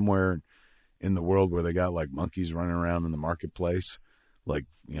online somewhere in the world where they got like monkeys running around in the marketplace, like,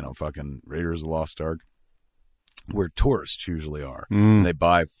 you know, fucking Raiders of the Lost Ark, where tourists usually are. And they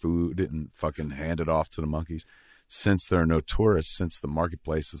buy food and fucking hand it off to the monkeys. Since there are no tourists, since the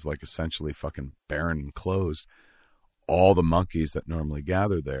marketplace is like essentially fucking barren and closed, all the monkeys that normally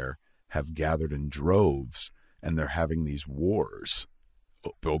gather there have gathered in droves. And they're having these wars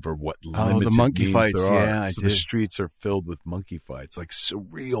over what limited the monkey means fights. there are. Yeah, so the streets are filled with monkey fights, like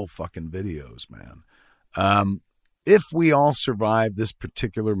surreal fucking videos, man. If we all survive this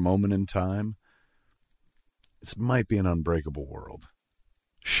particular moment in time, this might be an unbreakable world,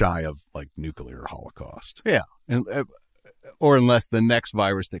 shy of like nuclear holocaust. Yeah, and or unless the next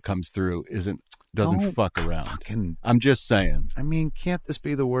virus that comes through doesn't fuck around. I'm just saying. I mean, can't this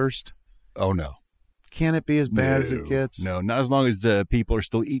be the worst? Oh no. Can it be as bad as it gets? No, not as long as people are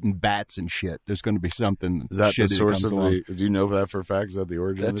still eating bats and shit. There's going to be something. Is that the source of the? Do you know that for a fact? Is that the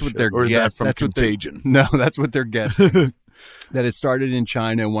origin? That's of what shit? they're. Or is that from that's Contagion? No, that's what they're guessing. That it started in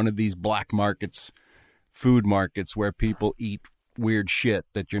China, one of these black markets, food markets, where people eat weird shit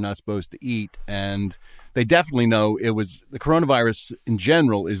that you're not supposed to eat, and they definitely know it was the coronavirus in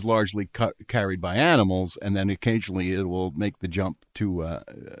general is largely carried by animals, and then occasionally it will make the jump to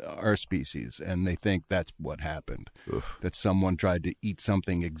our species, and they think that's what happened. Oof. That someone tried to eat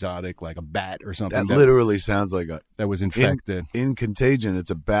something exotic like a bat or something. That literally sounds like that was infected. In Contagion,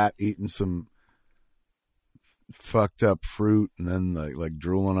 it's a bat eating some fucked up fruit and then like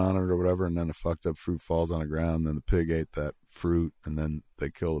drooling on it or whatever, and then the fucked up fruit falls on the ground, and then the pig ate that fruit, and then they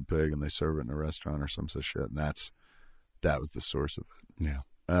kill the pig and they serve it in a restaurant or some such shit, and that was the source of it.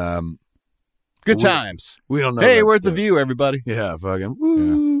 Yeah. Good times. We don't know. Hey, we're at the View, everybody. Yeah, fucking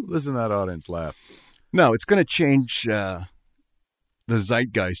woo. Yeah. Listen to that audience laugh. No, it's going to change the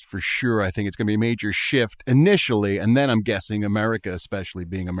zeitgeist for sure. I think it's going to be a major shift initially, and then I'm guessing America, especially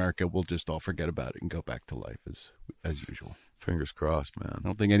being America, will just all forget about it and go back to life as usual. Fingers crossed, man. I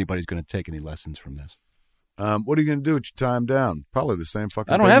don't think anybody's going to take any lessons from this. What are you going to do with your time down? Probably the same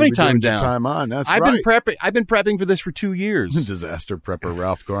fucking. I don't have any time down. Time on. That's I've right. been prepping for this for 2 years. Disaster prepper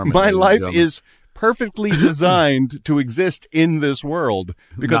Ralph Garman. My life is perfectly designed to exist in this world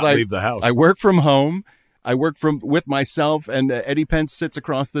because Not leave the house. I work from home. I work with myself, and Eddie Pence sits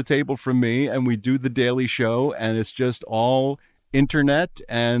across the table from me, and we do the daily show, and it's just all internet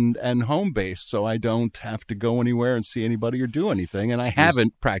and home based, so I don't have to go anywhere and see anybody or do anything, and I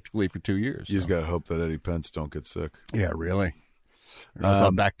haven't practically for 2 years. You just got to hope that Eddie Pence don't get sick. Yeah, really.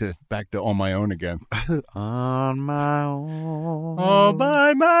 I'm back to on my own again. On my own, all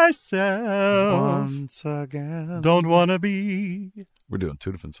by myself. Once again, don't wanna be. We're doing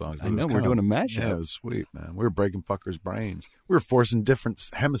two different songs. I know, we're doing a mashup. Yeah, it was sweet, man. We were breaking fuckers' brains. We were forcing different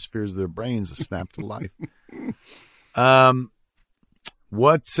hemispheres of their brains to snap to life.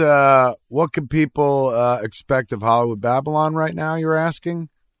 What can people expect of Hollywood Babble-On right now, you're asking?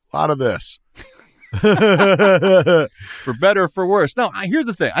 A lot of this. For better or for worse. No, here's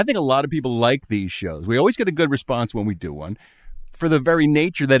the thing. I think a lot of people like these shows. We always get a good response when we do one, for the very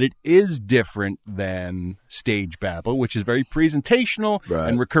nature that it is different than Stage Babble, which is very presentational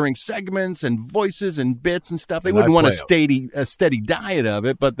and recurring segments and voices and bits and stuff. They wouldn't want a steady diet of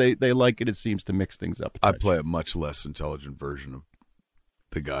it, but they like it. It seems to mix things up. I play a much less intelligent version of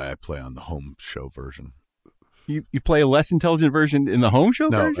the guy I play on the home show version. You play a less intelligent version in the home show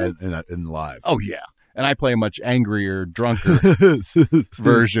version? No, in live. Oh, yeah. And I play a much angrier, drunker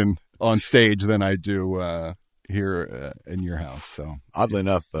version on stage than I do here in your house. So oddly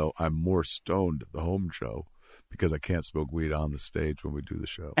enough, though, I'm more stoned at the home show. because I can't smoke weed on the stage when we do the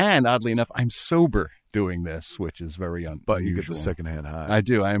show. And oddly enough, I'm sober doing this, which is very unusual. But you get the secondhand high. I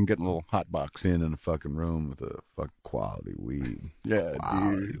do. I am getting a little hot box. Being in a fucking room with a fucking quality weed. Yeah,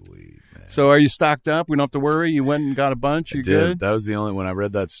 quality dude. weed, man. So are you stocked up? We don't have to worry. You went and got a bunch. You good? That was the only, when I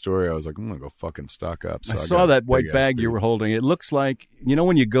read that story, I was like, I'm going to go fucking stock up. So I saw that white bag you were holding. It looks like,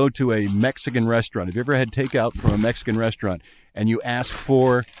 when you go to a Mexican restaurant, have you ever had takeout from a Mexican restaurant and you ask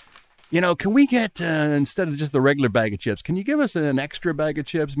for, can we get, instead of just the regular bag of chips, can you give us an extra bag of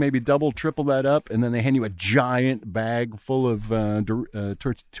chips, maybe double, triple that up, and then they hand you a giant bag full of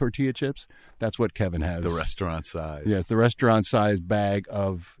tortilla chips? That's what Kevin has. The restaurant size. Yes, the restaurant size bag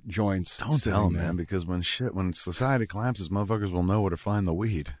of joints. Don't tell them, man, because when society collapses, motherfuckers will know where to find the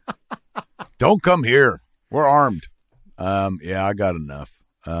weed. Don't come here. We're armed. Yeah, I got enough.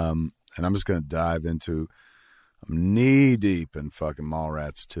 And I'm just going to dive into, I'm knee deep in fucking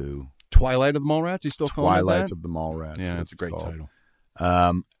Mallrats 2. Twilight of the Mallrats? You still calling it that? Twilight of the Mallrats. Yeah, that's a great title.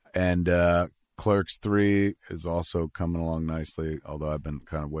 And Clerks 3 is also coming along nicely, although I've been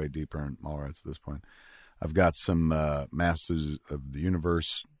kind of way deeper in Mallrats at this point. I've got some Masters of the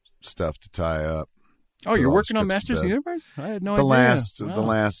Universe stuff to tie up. Oh, you're working on Masters of the Universe? I had no idea. The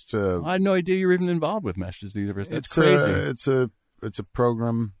last. I had no idea you were even involved with Masters of the Universe. That's crazy. It's a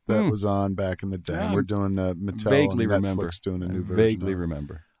program that was on back in the day. Yeah, we're doing Mattel vaguely and Netflix remember. doing a new version. Vaguely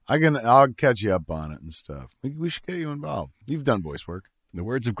remember. I'll catch you up on it and stuff. We should get you involved. You've done voice work. The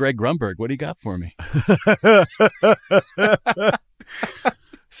words of Greg Grunberg. What do you got for me?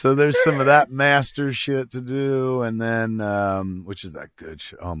 So there's some of that master shit to do, and then which is that good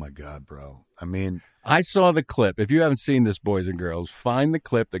shit. Oh my God, bro. I mean, I saw the clip. If you haven't seen this, boys and girls, find the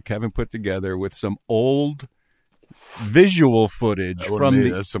clip that Kevin put together with some old visual footage from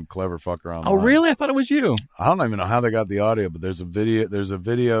there's some clever fucker online. Oh, really? I thought it was you. I don't even know how they got the audio, but there's a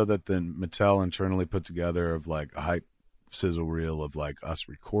video that then Mattel internally put together of like a hype sizzle reel of like us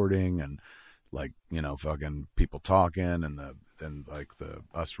recording and like, fucking people talking and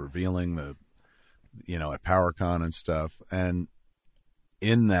us revealing the at PowerCon and stuff. And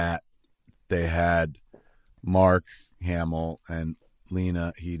in that they had Mark Hamill and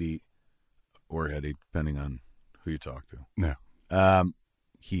Lena Headey, or Headey, depending on who you talk to. No.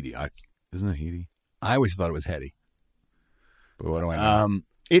 Headey. Isn't it Headey? I always thought it was Heady. But what do I know?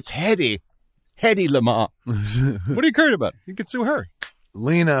 It's Heady. Heady Lamar. What are you current about? You could sue her.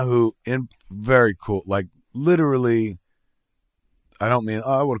 Lena, who very cool, like literally, I don't mean,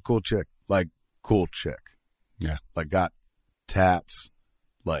 what a cool chick. Like, cool chick. Yeah. Like, got tats,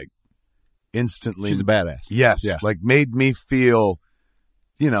 like, instantly. She's a badass. Yes. Yeah. Like, made me feel,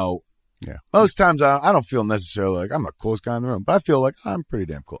 yeah. Most times I don't feel necessarily like I'm the coolest guy in the room, but I feel like I'm pretty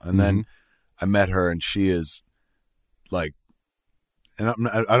damn cool. And then I met her, and she is like, and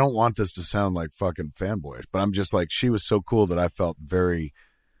I don't want this to sound like fucking fanboyish, but I'm just like, she was so cool that I felt very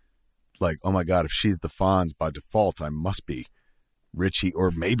like, oh my God, if she's the Fonz by default, I must be Richie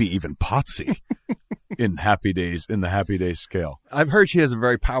or maybe even Potsy in the Happy Days scale. I've heard she has a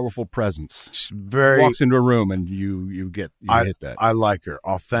very powerful presence. She's very walks into a room and you hit that. I like her.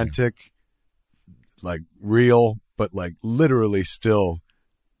 Authentic, like real, but like literally still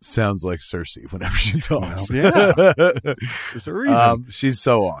sounds like Cersei whenever she talks. Yeah. There's a reason. She's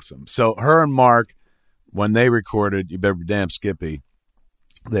so awesome. So her and Mark, when they recorded You Better Be Damn Skippy,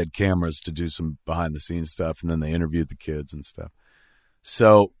 they had cameras to do some behind the scenes stuff, and then they interviewed the kids and stuff.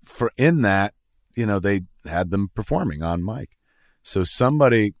 So in that, they had them performing on mic. So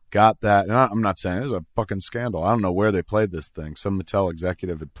somebody got that, and I'm not saying it was a fucking scandal. I don't know where they played this thing. Some Mattel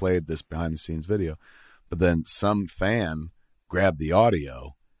executive had played this behind the scenes video, but then some fan grabbed the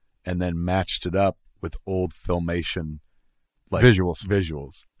audio and then matched it up with old Filmation like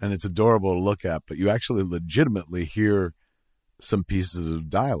visuals. And it's adorable to look at, but you actually legitimately hear some pieces of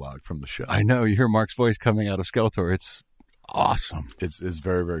dialogue from the show. I know. You hear Mark's voice coming out of Skeletor. It's awesome. It's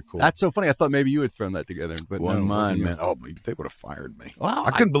very, very cool. That's so funny. I thought maybe you had thrown that together. But One mine, man. Oh, they would have fired me. Well,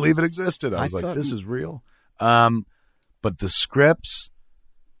 I couldn't believe it existed. I was like, this is real. But the scripts,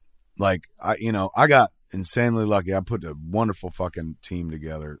 like, I got insanely lucky. I put a wonderful fucking team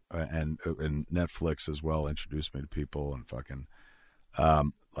together, and Netflix as well introduced me to people, and fucking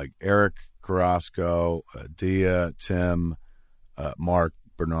like Eric Carrasco, Dia, Tim, Mark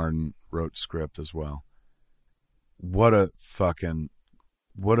Bernardin wrote script as well. What a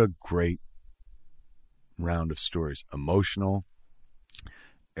great round of stories. Emotional.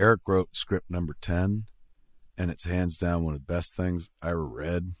 Eric wrote script number 10, and it's hands down one of the best things I ever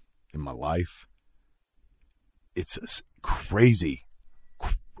read in my life. It's crazy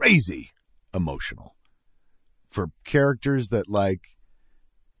emotional for characters that, like,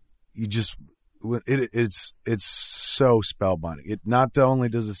 you just it's so spellbinding. It not only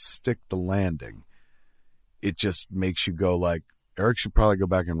does it stick the landing, it just makes you go like, Eric should probably go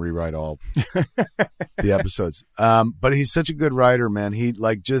back and rewrite all the episodes. But he's such a good writer, man. He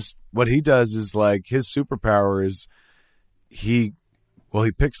like just what he does is like his superpower is he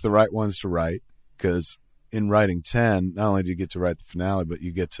picks the right ones to write, because in writing 10, not only do you get to write the finale, but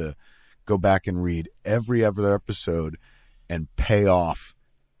you get to go back and read every other episode and pay off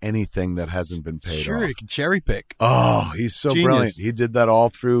anything that hasn't been paid off. Sure, you can cherry pick. Oh, he's so Genius. brilliant. He did that all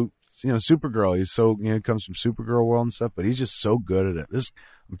through, Supergirl. He's so, he comes from Supergirl world and stuff, but he's just so good at it.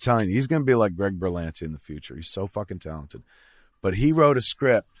 I'm telling you, he's going to be like Greg Berlanti in the future. He's so fucking talented. But he wrote a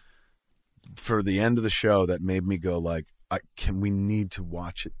script for the end of the show that made me go like, we need to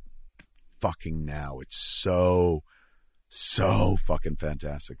watch it fucking now. It's so fucking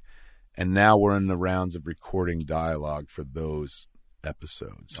fantastic. And now we're in the rounds of recording dialogue for those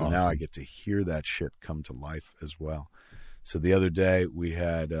episodes. So now I get to hear that shit come to life as well. So the other day we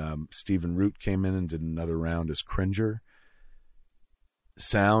had Stephen Root came in and did another round as Cringer.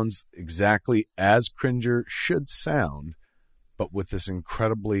 Sounds exactly as Cringer should sound, but with this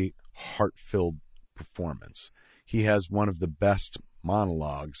incredibly heart-filled performance. He has one of the best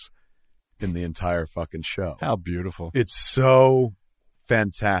monologues in the entire fucking show. How beautiful. It's so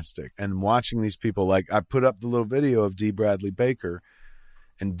fantastic. And watching these people, like I put up the little video of D. Bradley Baker,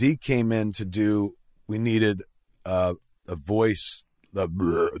 and D came in to do, we needed a voice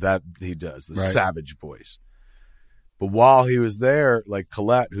that he does, the savage voice. But while he was there, like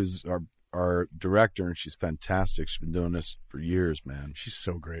Colette, who's our director, and she's fantastic. She's been doing this for years, man. She's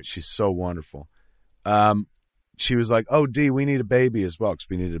so great. She's so wonderful. She was like, oh, D, we need a baby as well, because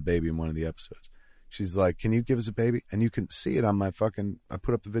we needed a baby in one of the episodes. She's like, can you give us a baby? And you can see it on I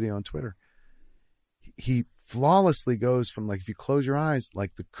put up the video on Twitter. He flawlessly goes from, like, if you close your eyes,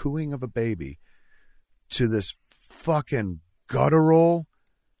 like the cooing of a baby, to this fucking guttural,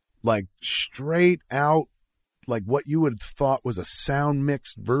 like straight out, like what you would have thought was a sound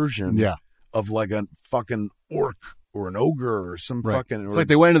mixed version of like a fucking orc or an ogre or some fucking... It's like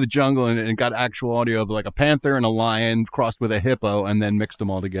they went into the jungle and got actual audio of like a panther and a lion crossed with a hippo and then mixed them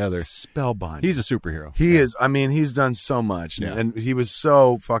all together. Spellbinding. He's a superhero. He is. I mean, he's done so much. Yeah. And he was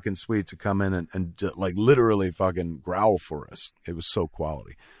so fucking sweet to come in and like literally fucking growl for us. It was so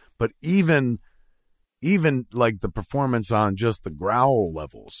quality. But even like the performance on just the growl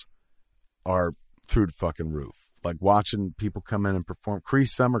levels are through the fucking roof. Like watching people come in and perform. Cree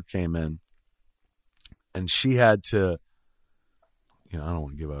Summer came in, and she had to, I don't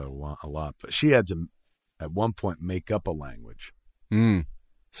want to give out a lot, but she had to, at one point, make up a language.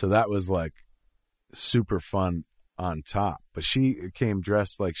 So that was like super fun on top. But she came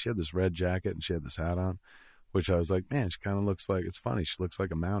dressed like, she had this red jacket and she had this hat on, which I was like, man, she kind of looks like, it's funny, she looks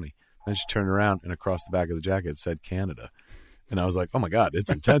like a Mountie. Then she turned around and across the back of the jacket it said Canada. And I was like, oh my God,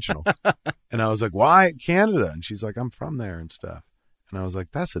 it's intentional. And I was like, why Canada? And she's like, I'm from there and stuff. And I was like,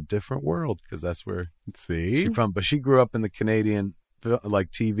 that's a different world, because that's where she's from. But she grew up in the Canadian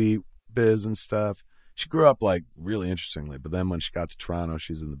like TV biz and stuff. She grew up like really interestingly. But then when she got to Toronto,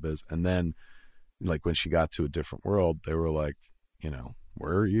 she's in the biz. And then like when she got to a different world, they were like,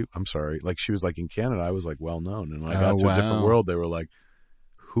 where are you? I'm sorry. Like she was like in Canada. I was like well known. And when I got to a different world, they were like,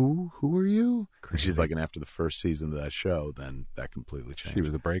 who are you? And she's like, and after the first season of that show, then that completely changed. She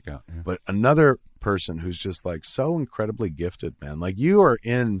was a breakout. Yeah. But another person who's just like so incredibly gifted, man. Like you are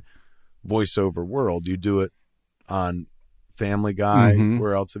in voiceover world. You do it on Family Guy. Mm-hmm.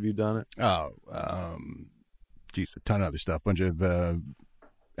 Where else have you done it? Oh, geez, a ton of other stuff. Bunch of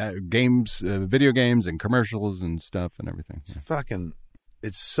games, video games and commercials and stuff and everything.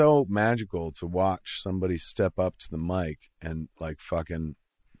 It's so magical to watch somebody step up to the mic and like fucking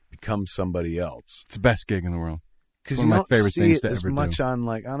become somebody else. It's the best gig in the world. Because you don't see it as much on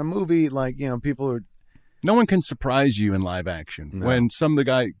a movie. Like, people are... No one can surprise you in live action. No. When the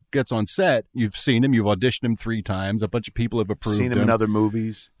guy gets on set, you've seen him, you've auditioned him 3 times, a bunch of people have approved him. Seen him in other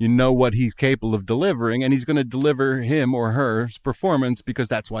movies. You know what he's capable of delivering, and he's going to deliver him or her performance because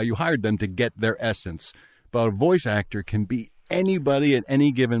that's why you hired them, to get their essence. But a voice actor can be anybody at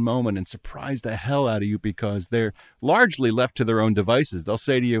any given moment and surprise the hell out of you, because they're largely left to their own devices. They'll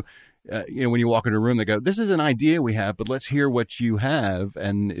say to you, when you walk into a room, they go, this is an idea we have, but let's hear what you have.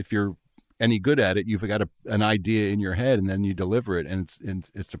 And if you're any good at it, you've got an idea in your head, and then you deliver it, and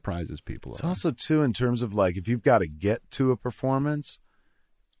it surprises people. It's also, too, in terms of like, if you've got to get to a performance,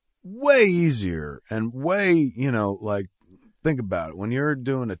 way easier and way, like, think about it. When you're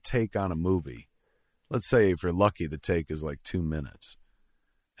doing a take on a movie, let's say if you're lucky, the take is like 2 minutes.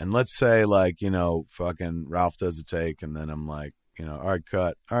 And let's say like, fucking Ralph does a take, and then I'm like, all right,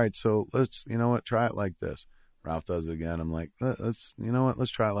 cut. All right, so let's, try it like this. Ralph does it again. I'm like, let's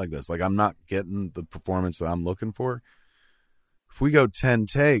try it like this. Like, I'm not getting the performance that I'm looking for. If we go 10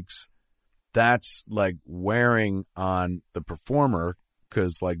 takes, that's like wearing on the performer,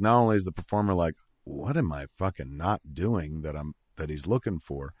 because like not only is the performer like, what am I fucking not doing that he's looking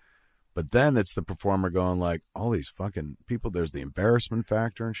for, but then it's the performer going like, all these fucking people, there's the embarrassment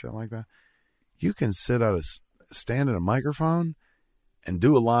factor and shit like that. You can stand at a microphone and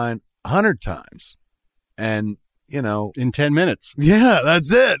do a line 100 times. And, in 10 minutes. Yeah,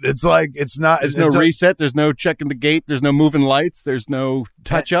 that's it. It's like, it's not. There's no reset. There's no checking the gate. There's no moving lights. There's no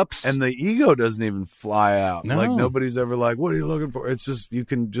touch-ups. And the ego doesn't even fly out. No. Like, nobody's ever like, what are you looking for? It's just, you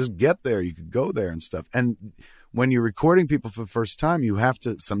can just get there. You could go there and stuff. And when you're recording people for the first time, you have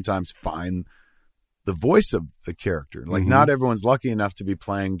to sometimes find the voice of the character. Like, not everyone's lucky enough to be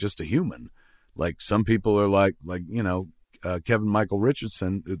playing just a human. Like, some people are like, Kevin Michael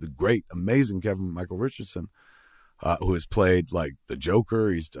Richardson, the great, amazing Kevin Michael Richardson, who has played like the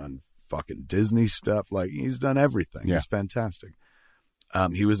Joker. He's done fucking Disney stuff. Like, he's done everything. Yeah. He's fantastic.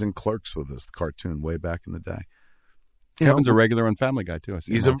 He was in Clerks with us, the cartoon, way back in the day. Kevin's a regular on Family Guy too.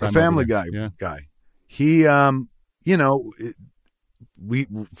 He's a Family Guy guy. He, we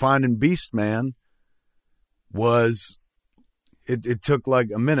finding Beast Man was. It took like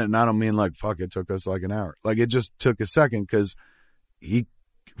a minute, and I don't mean like, fuck, it took us like an hour. Like, it just took a second, because he,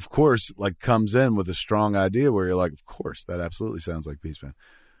 of course, like comes in with a strong idea where you're like, of course, that absolutely sounds like Beastman.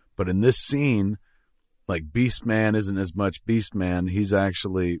 But in this scene, like, Beastman isn't as much Beastman. He's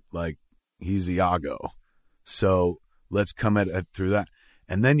actually like, he's Iago. So let's come at it through that.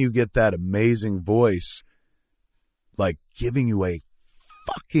 And then you get that amazing voice, like giving you a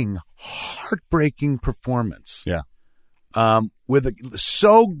fucking heartbreaking performance. Yeah.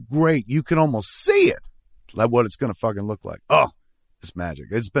 So great you can almost see it, like what it's going to fucking look like. Oh, it's magic.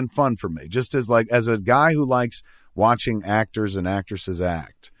 It's been fun for me, just as a guy who likes watching actors and actresses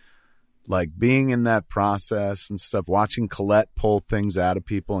act, like being in that process and stuff, watching Colette pull things out of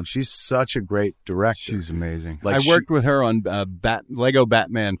people. And she's such a great director. She's amazing. Like, I worked with her on Lego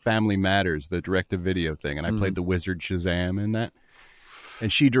Batman Family Matters, the direct-to-video thing, and I played the wizard Shazam in that,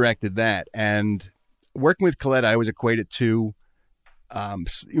 and she directed that. And working with Colette, I always equate it to, you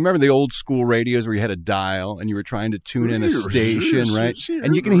remember the old school radios where you had a dial and you were trying to tune in a station, right?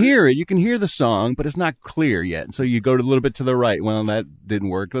 And you can hear it. You can hear the song, but it's not clear yet. And so you go a little bit to the right. Well, that didn't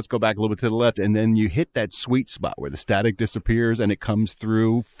work. Let's go back a little bit to the left. And then you hit that sweet spot where the static disappears and it comes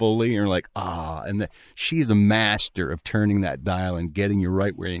through fully. And you're like, and she's a master of turning that dial and getting you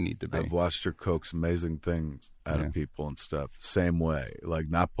right where you need to be. I've watched her coax amazing things out of people and stuff. Same way, like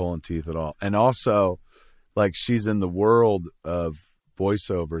not pulling teeth at all. And also, like, she's in the world of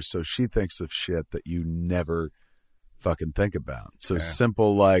voiceover, so she thinks of shit that you never fucking think about. So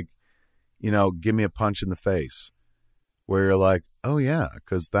simple, like, give me a punch in the face, where you're like, oh yeah,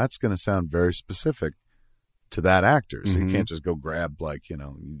 because that's going to sound very specific to that actor. So you can't just go grab, like,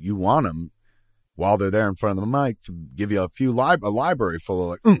 you want them while they're there in front of the mic to give you a library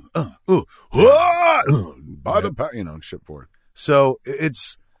full of like, by the and shit for it. So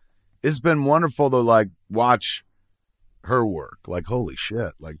it's been wonderful to like watch her work. Like, holy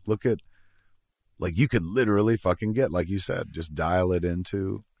shit, like, look at, like, you could literally fucking get, like you said, just dial it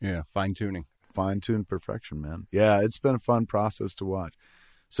into fine-tuned perfection, man. Yeah, it's been a fun process to watch.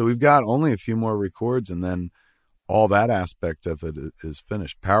 So we've got only a few more records, and then all that aspect of it is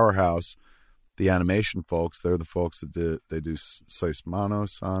finished. Powerhouse, the animation folks, they're the folks that they do Seis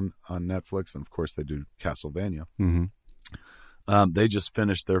Manos on Netflix, and of course they do Castlevania. They just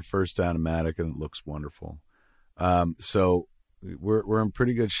finished their first animatic, and it looks wonderful. So we're in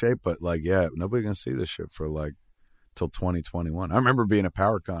pretty good shape, but like, nobody gonna see this shit for like till 2021. I remember being at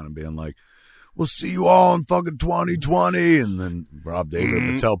PowerCon and being like, we'll see you all in fucking 2020. And then Rob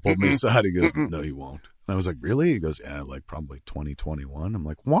David Patel pulled me aside. He goes, no, you won't. And I was like, really? He goes, yeah, like probably 2021. I'm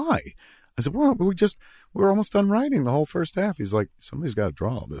like, why? I said, we're almost done writing the whole first half. He's like, somebody's got to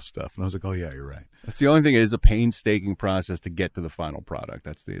draw all this stuff. And I was like, oh yeah, you're right. That's the only thing. It is a painstaking process to get to the final product.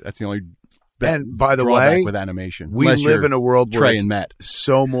 That's the only. And by the way, with animation, we live in a world where it's Matt.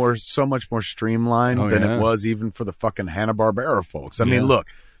 so much more streamlined than it was even for the fucking Hanna-Barbera folks. I mean, look,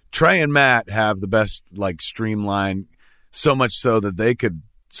 Trey and Matt have the best like streamline, so much so that they could,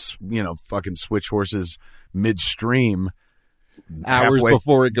 fucking switch horses midstream, hours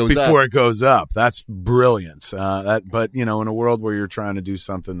before it goes up. That's brilliant. But in a world where you're trying to do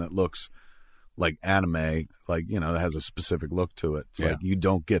something that looks like anime, like, that has a specific look to it. It's like you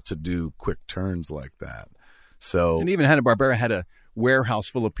don't get to do quick turns like that. So, and even Hanna-Barbera had a warehouse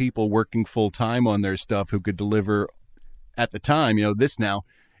full of people working full time on their stuff who could deliver at the time. This now,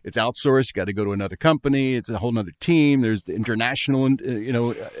 it's outsourced. You got to go to another company. It's a whole other team. There's the international,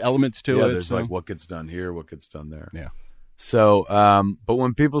 elements to it. There's like what gets done here, what gets done there. Yeah. So, but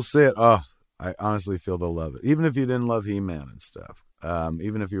when people say it, I honestly feel they'll love it. Even if you didn't love He-Man and stuff.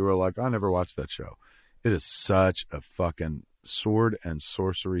 Even if you were like, I never watched that show. It is such a fucking sword and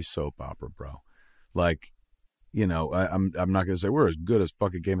sorcery soap opera, bro. Like, I'm not going to say we're as good as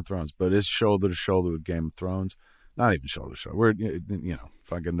fucking Game of Thrones, but it's shoulder to shoulder with Game of Thrones. Not even shoulder to shoulder. We're,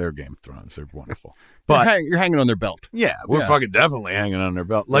 fucking their Game of Thrones. They're wonderful. But you're hanging on their belt. Yeah, we're fucking definitely hanging on their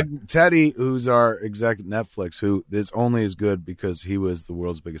belt. Like Teddy, who's our exec at Netflix, who is only as good because he was the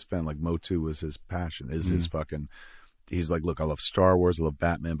world's biggest fan. Like Motu was his passion, his fucking... He's like, look, I love Star Wars, I love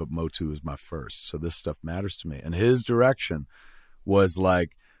Batman, but Motu is my first. So this stuff matters to me. And his direction was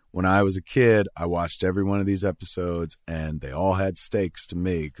like, when I was a kid, I watched every one of these episodes, and they all had stakes to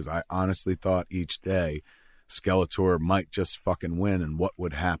me because I honestly thought each day Skeletor might just fucking win and what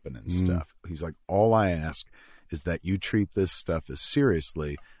would happen and stuff. He's like, all I ask is that you treat this stuff as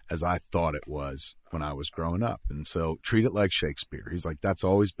seriously as I thought it was when I was growing up. And so treat it like Shakespeare. He's like, that's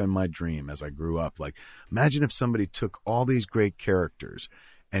always been my dream as I grew up. Like, imagine if somebody took all these great characters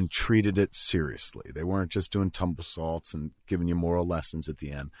and treated it seriously. They weren't just doing tumble salts and giving you moral lessons at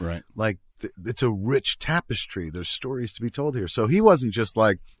the end. Right. Like, it's a rich tapestry. There's stories to be told here. So he wasn't just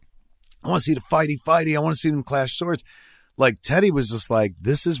like, I want to see the fighty. I want to see them clash swords. Like, Teddy was just like,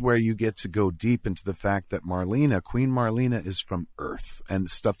 this is where you get to go deep into the fact that Queen Marlena is from Earth and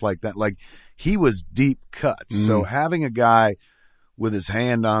stuff like that. Like, he was deep cuts. So having a guy with his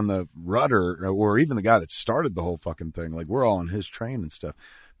hand on the rudder, or even the guy that started the whole fucking thing, like, we're all on his train and stuff,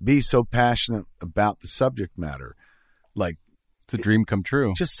 be so passionate about the subject matter, like, it's a dream come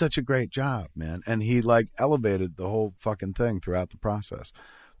true. Just such a great job, man. And he like elevated the whole fucking thing throughout the process.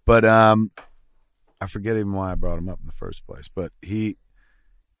 But I forget even why I brought him up in the first place. But he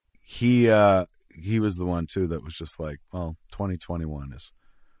was the one too that was just like, well, 2021 is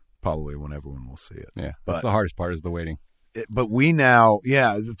probably when everyone will see it. Yeah, but that's the hardest part is the waiting. But we now,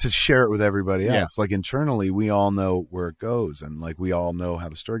 to share it with everybody else. Like internally, we all know where it goes, and like we all know how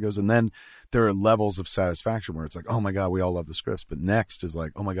the story goes. And then there are levels of satisfaction where it's like, oh my God, we all love the scripts. But next is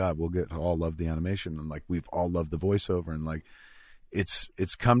like, oh my God, we'll get to all love the animation, and like we've all loved the voiceover, and like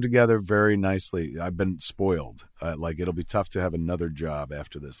it's come together very nicely. I've been spoiled. Like it'll be tough to have another job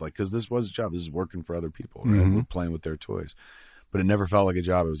after this, like because this was a job. This is working for other people. Right? We're playing with their toys. But it never felt like a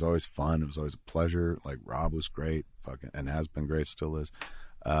job. It was always fun. It was always a pleasure. Like Rob was great, and has been great, still is.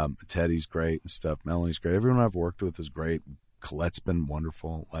 Teddy's great and stuff. Melanie's great. Everyone I've worked with is great. Colette's been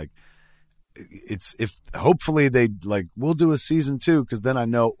wonderful. Like hopefully we'll do a season 2 because then I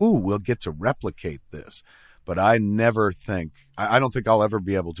know, we'll get to replicate this. But I never think, I don't think I'll ever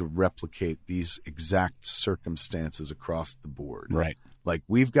be able to replicate these exact circumstances across the board. Right. Like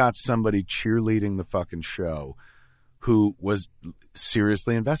we've got somebody cheerleading the fucking show who was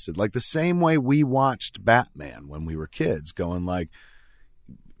seriously invested. Like the same way we watched Batman when we were kids, going like,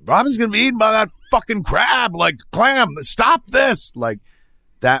 Robin's going to be eaten by that fucking crab, like clam, stop this. Like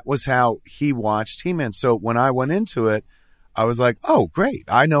that was how he watched He-Man. So when I went into it, I was like, oh, great.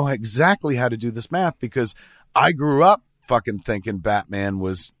 I know exactly how to do this math because I grew up fucking thinking Batman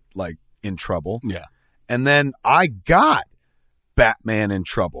was like in trouble. Yeah. And then I got Batman in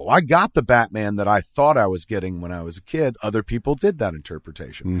trouble. I got the Batman that I thought I was getting when I was a kid. Other people did that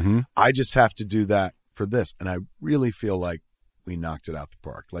interpretation. I just have to do that for this. And I really feel like we knocked it out the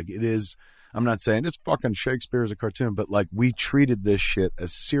park. Like it is, I'm not saying it's fucking Shakespeare as a cartoon, but like we treated this shit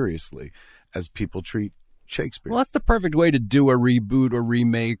as seriously as people treat Shakespeare. Well, that's the perfect way to do a reboot or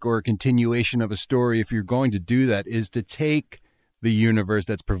remake or a continuation of a story. If you're going to do that, is to take the universe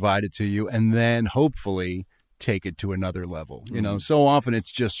that's provided to you and then hopefully take it to another level. You know, so often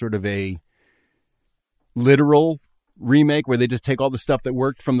it's just sort of a literal remake where they just take all the stuff that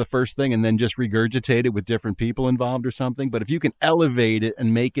worked from the first thing and then just regurgitate it with different people involved or something. But if you can elevate it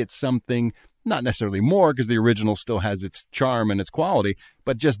and make it something, not necessarily more because the original still has its charm and its quality,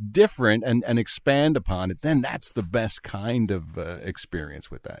 but just different and expand upon it, then that's the best kind of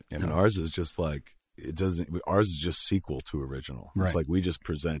experience with that. You know? And ours is just like, ours is just sequel to original. Right. It's like we just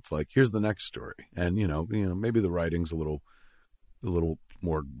present like, here's the next story. And, you know, maybe the writing's a little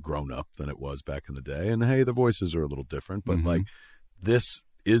more grown up than it was back in the day. And hey, the voices are a little different, but like this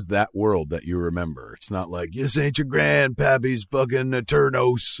is that world that you remember. It's not like, this ain't your grandpappy's fucking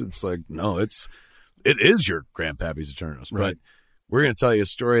Eternos. It's like, no, it is your grandpappy's Eternos. Right. But we're going to tell you a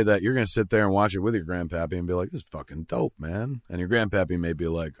story that you're going to sit there and watch it with your grandpappy and be like, this is fucking dope, man. And your grandpappy may be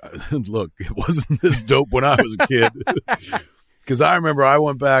like, look, it wasn't this dope when I was a kid. Because I remember I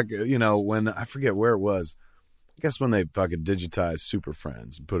went back, when I forget where it was. guess when they fucking digitized Super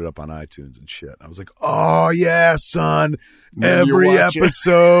Friends and put it up on iTunes and shit, I was like, oh yeah, son, every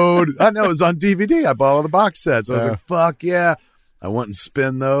episode. I know, it was on DVD. I bought all the box sets. I was like, fuck yeah. I went and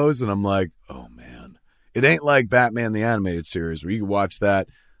spin those, and I'm like, oh man, it ain't like Batman the Animated Series where you can watch that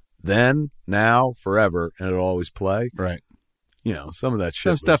then, now, forever, and it'll always play. Right. You know, some of that shit.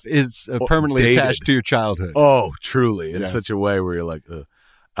 Some stuff is permanently dated. attached to your childhood. Oh, truly, in such a way where you're like,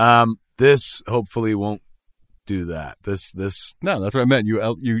 this hopefully won't do that. This. No, that's what I meant.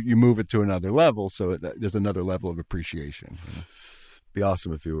 You move it to another level, so there's another level of appreciation. You know? Be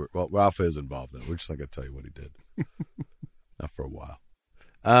awesome if you were. Well, Ralph is involved in it. We're just not gonna tell you what he did. Not for a while.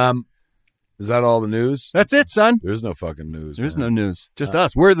 Is that all the news? That's it, son. There's no fucking news. There's no news. Just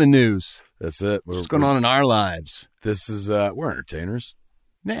us. We're the news. That's it. What's going on in our lives? This is we're entertainers.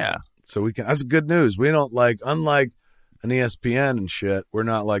 Yeah. So we can. That's good news. We don't unlike an ESPN and shit. We're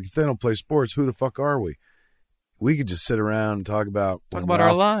not like, if they don't play sports, who the fuck are we? We could just sit around and talk about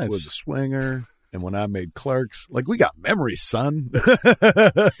our lives. Was a swinger. And when I made Clerks, like, we got memories, son.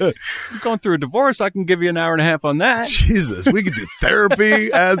 You're going through a divorce. I can give you an hour and a half on that. Jesus, we could do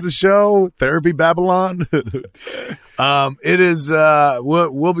therapy as a show, therapy Babble-On. It is.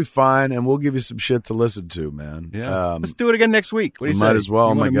 We'll be fine, and we'll give you some shit to listen to, man. Yeah, let's do it again next week. What do you say? Might as well.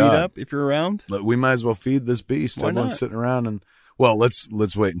 You oh my meet God, up if you're around. We might as well feed this beast. Why Everyone's not? sitting around and. Well, let's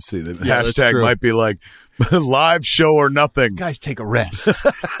wait and see. The Yeah, hashtag might be like live show or nothing. Guys, take a rest.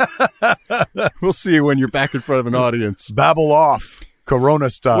 We'll see you when you're back in front of an audience. Babble off,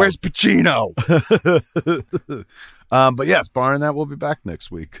 Corona style. Where's Pacino? But yes, barring that, we'll be back next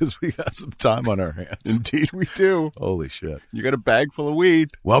week because we got some time on our hands. Indeed, we do. Holy shit! You got a bag full of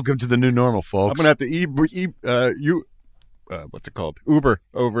weed. Welcome to the new normal, folks. I'm gonna have to what's it called? Uber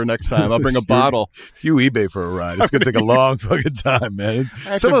over next time. I'll bring a bottle. You eBay for a ride. It's going to take a long fucking time, man.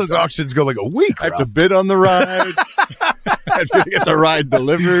 Some of those auctions go like a week. I have to bid on the ride. I have to get the ride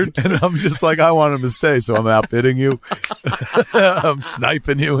delivered. And I'm just like, I want him to stay, so I'm outbidding you. I'm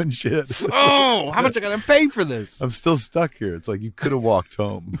sniping you and shit. Oh, how much I got to pay for this? I'm still stuck here. It's like you could have walked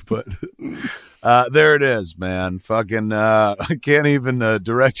home, but there it is, man. Fucking, I can't even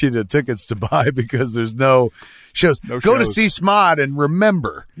direct you to tickets to buy because there's no shows. Go to see Smod and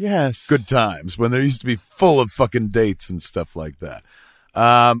remember good times when there used to be full of fucking dates and stuff like that.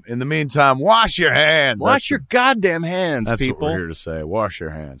 In the meantime, wash your hands. Wash your goddamn hands, that's people. What we're here to say. Wash your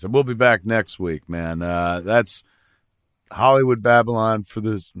hands. And we'll be back next week, man. That's Hollywood Babble-On for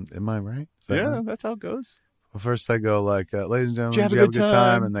this. Am I right? Right? That's how it goes. Well, first I go like, ladies and gentlemen, did you have a good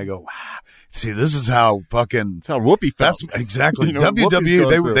time? And they go, wow. See, this is how fucking. That's how Whoopi felt. That's exactly. You know,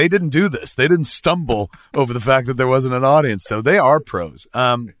 WWE, they didn't do this. They didn't stumble over the fact that there wasn't an audience. So they are pros.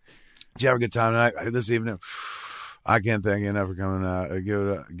 Did you have a good time tonight? This evening? I can't thank you enough for coming out.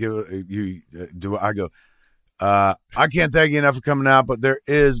 I can't thank you enough for coming out, but there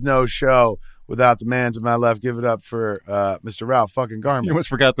is no show without the man to my left. Give it up for Mr. Ralph fucking Garman. You almost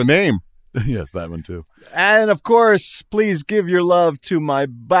forgot the name. Yes, that one too. And of course, please give your love to my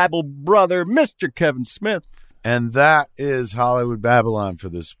Bible brother, Mr. Kevin Smith. And that is Hollywood Babble-On for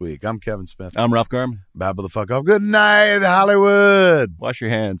this week. I'm Kevin Smith. I'm Ralph Garman. Babble the fuck off. Good night, Hollywood. Wash your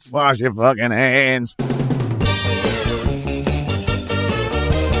hands. Wash your fucking hands.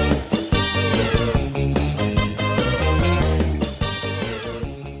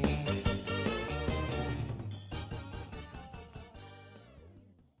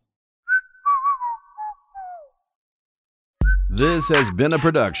 This has been a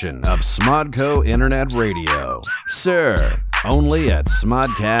production of Smodco Internet Radio. Sir, only at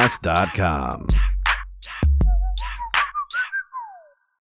smodcast.com.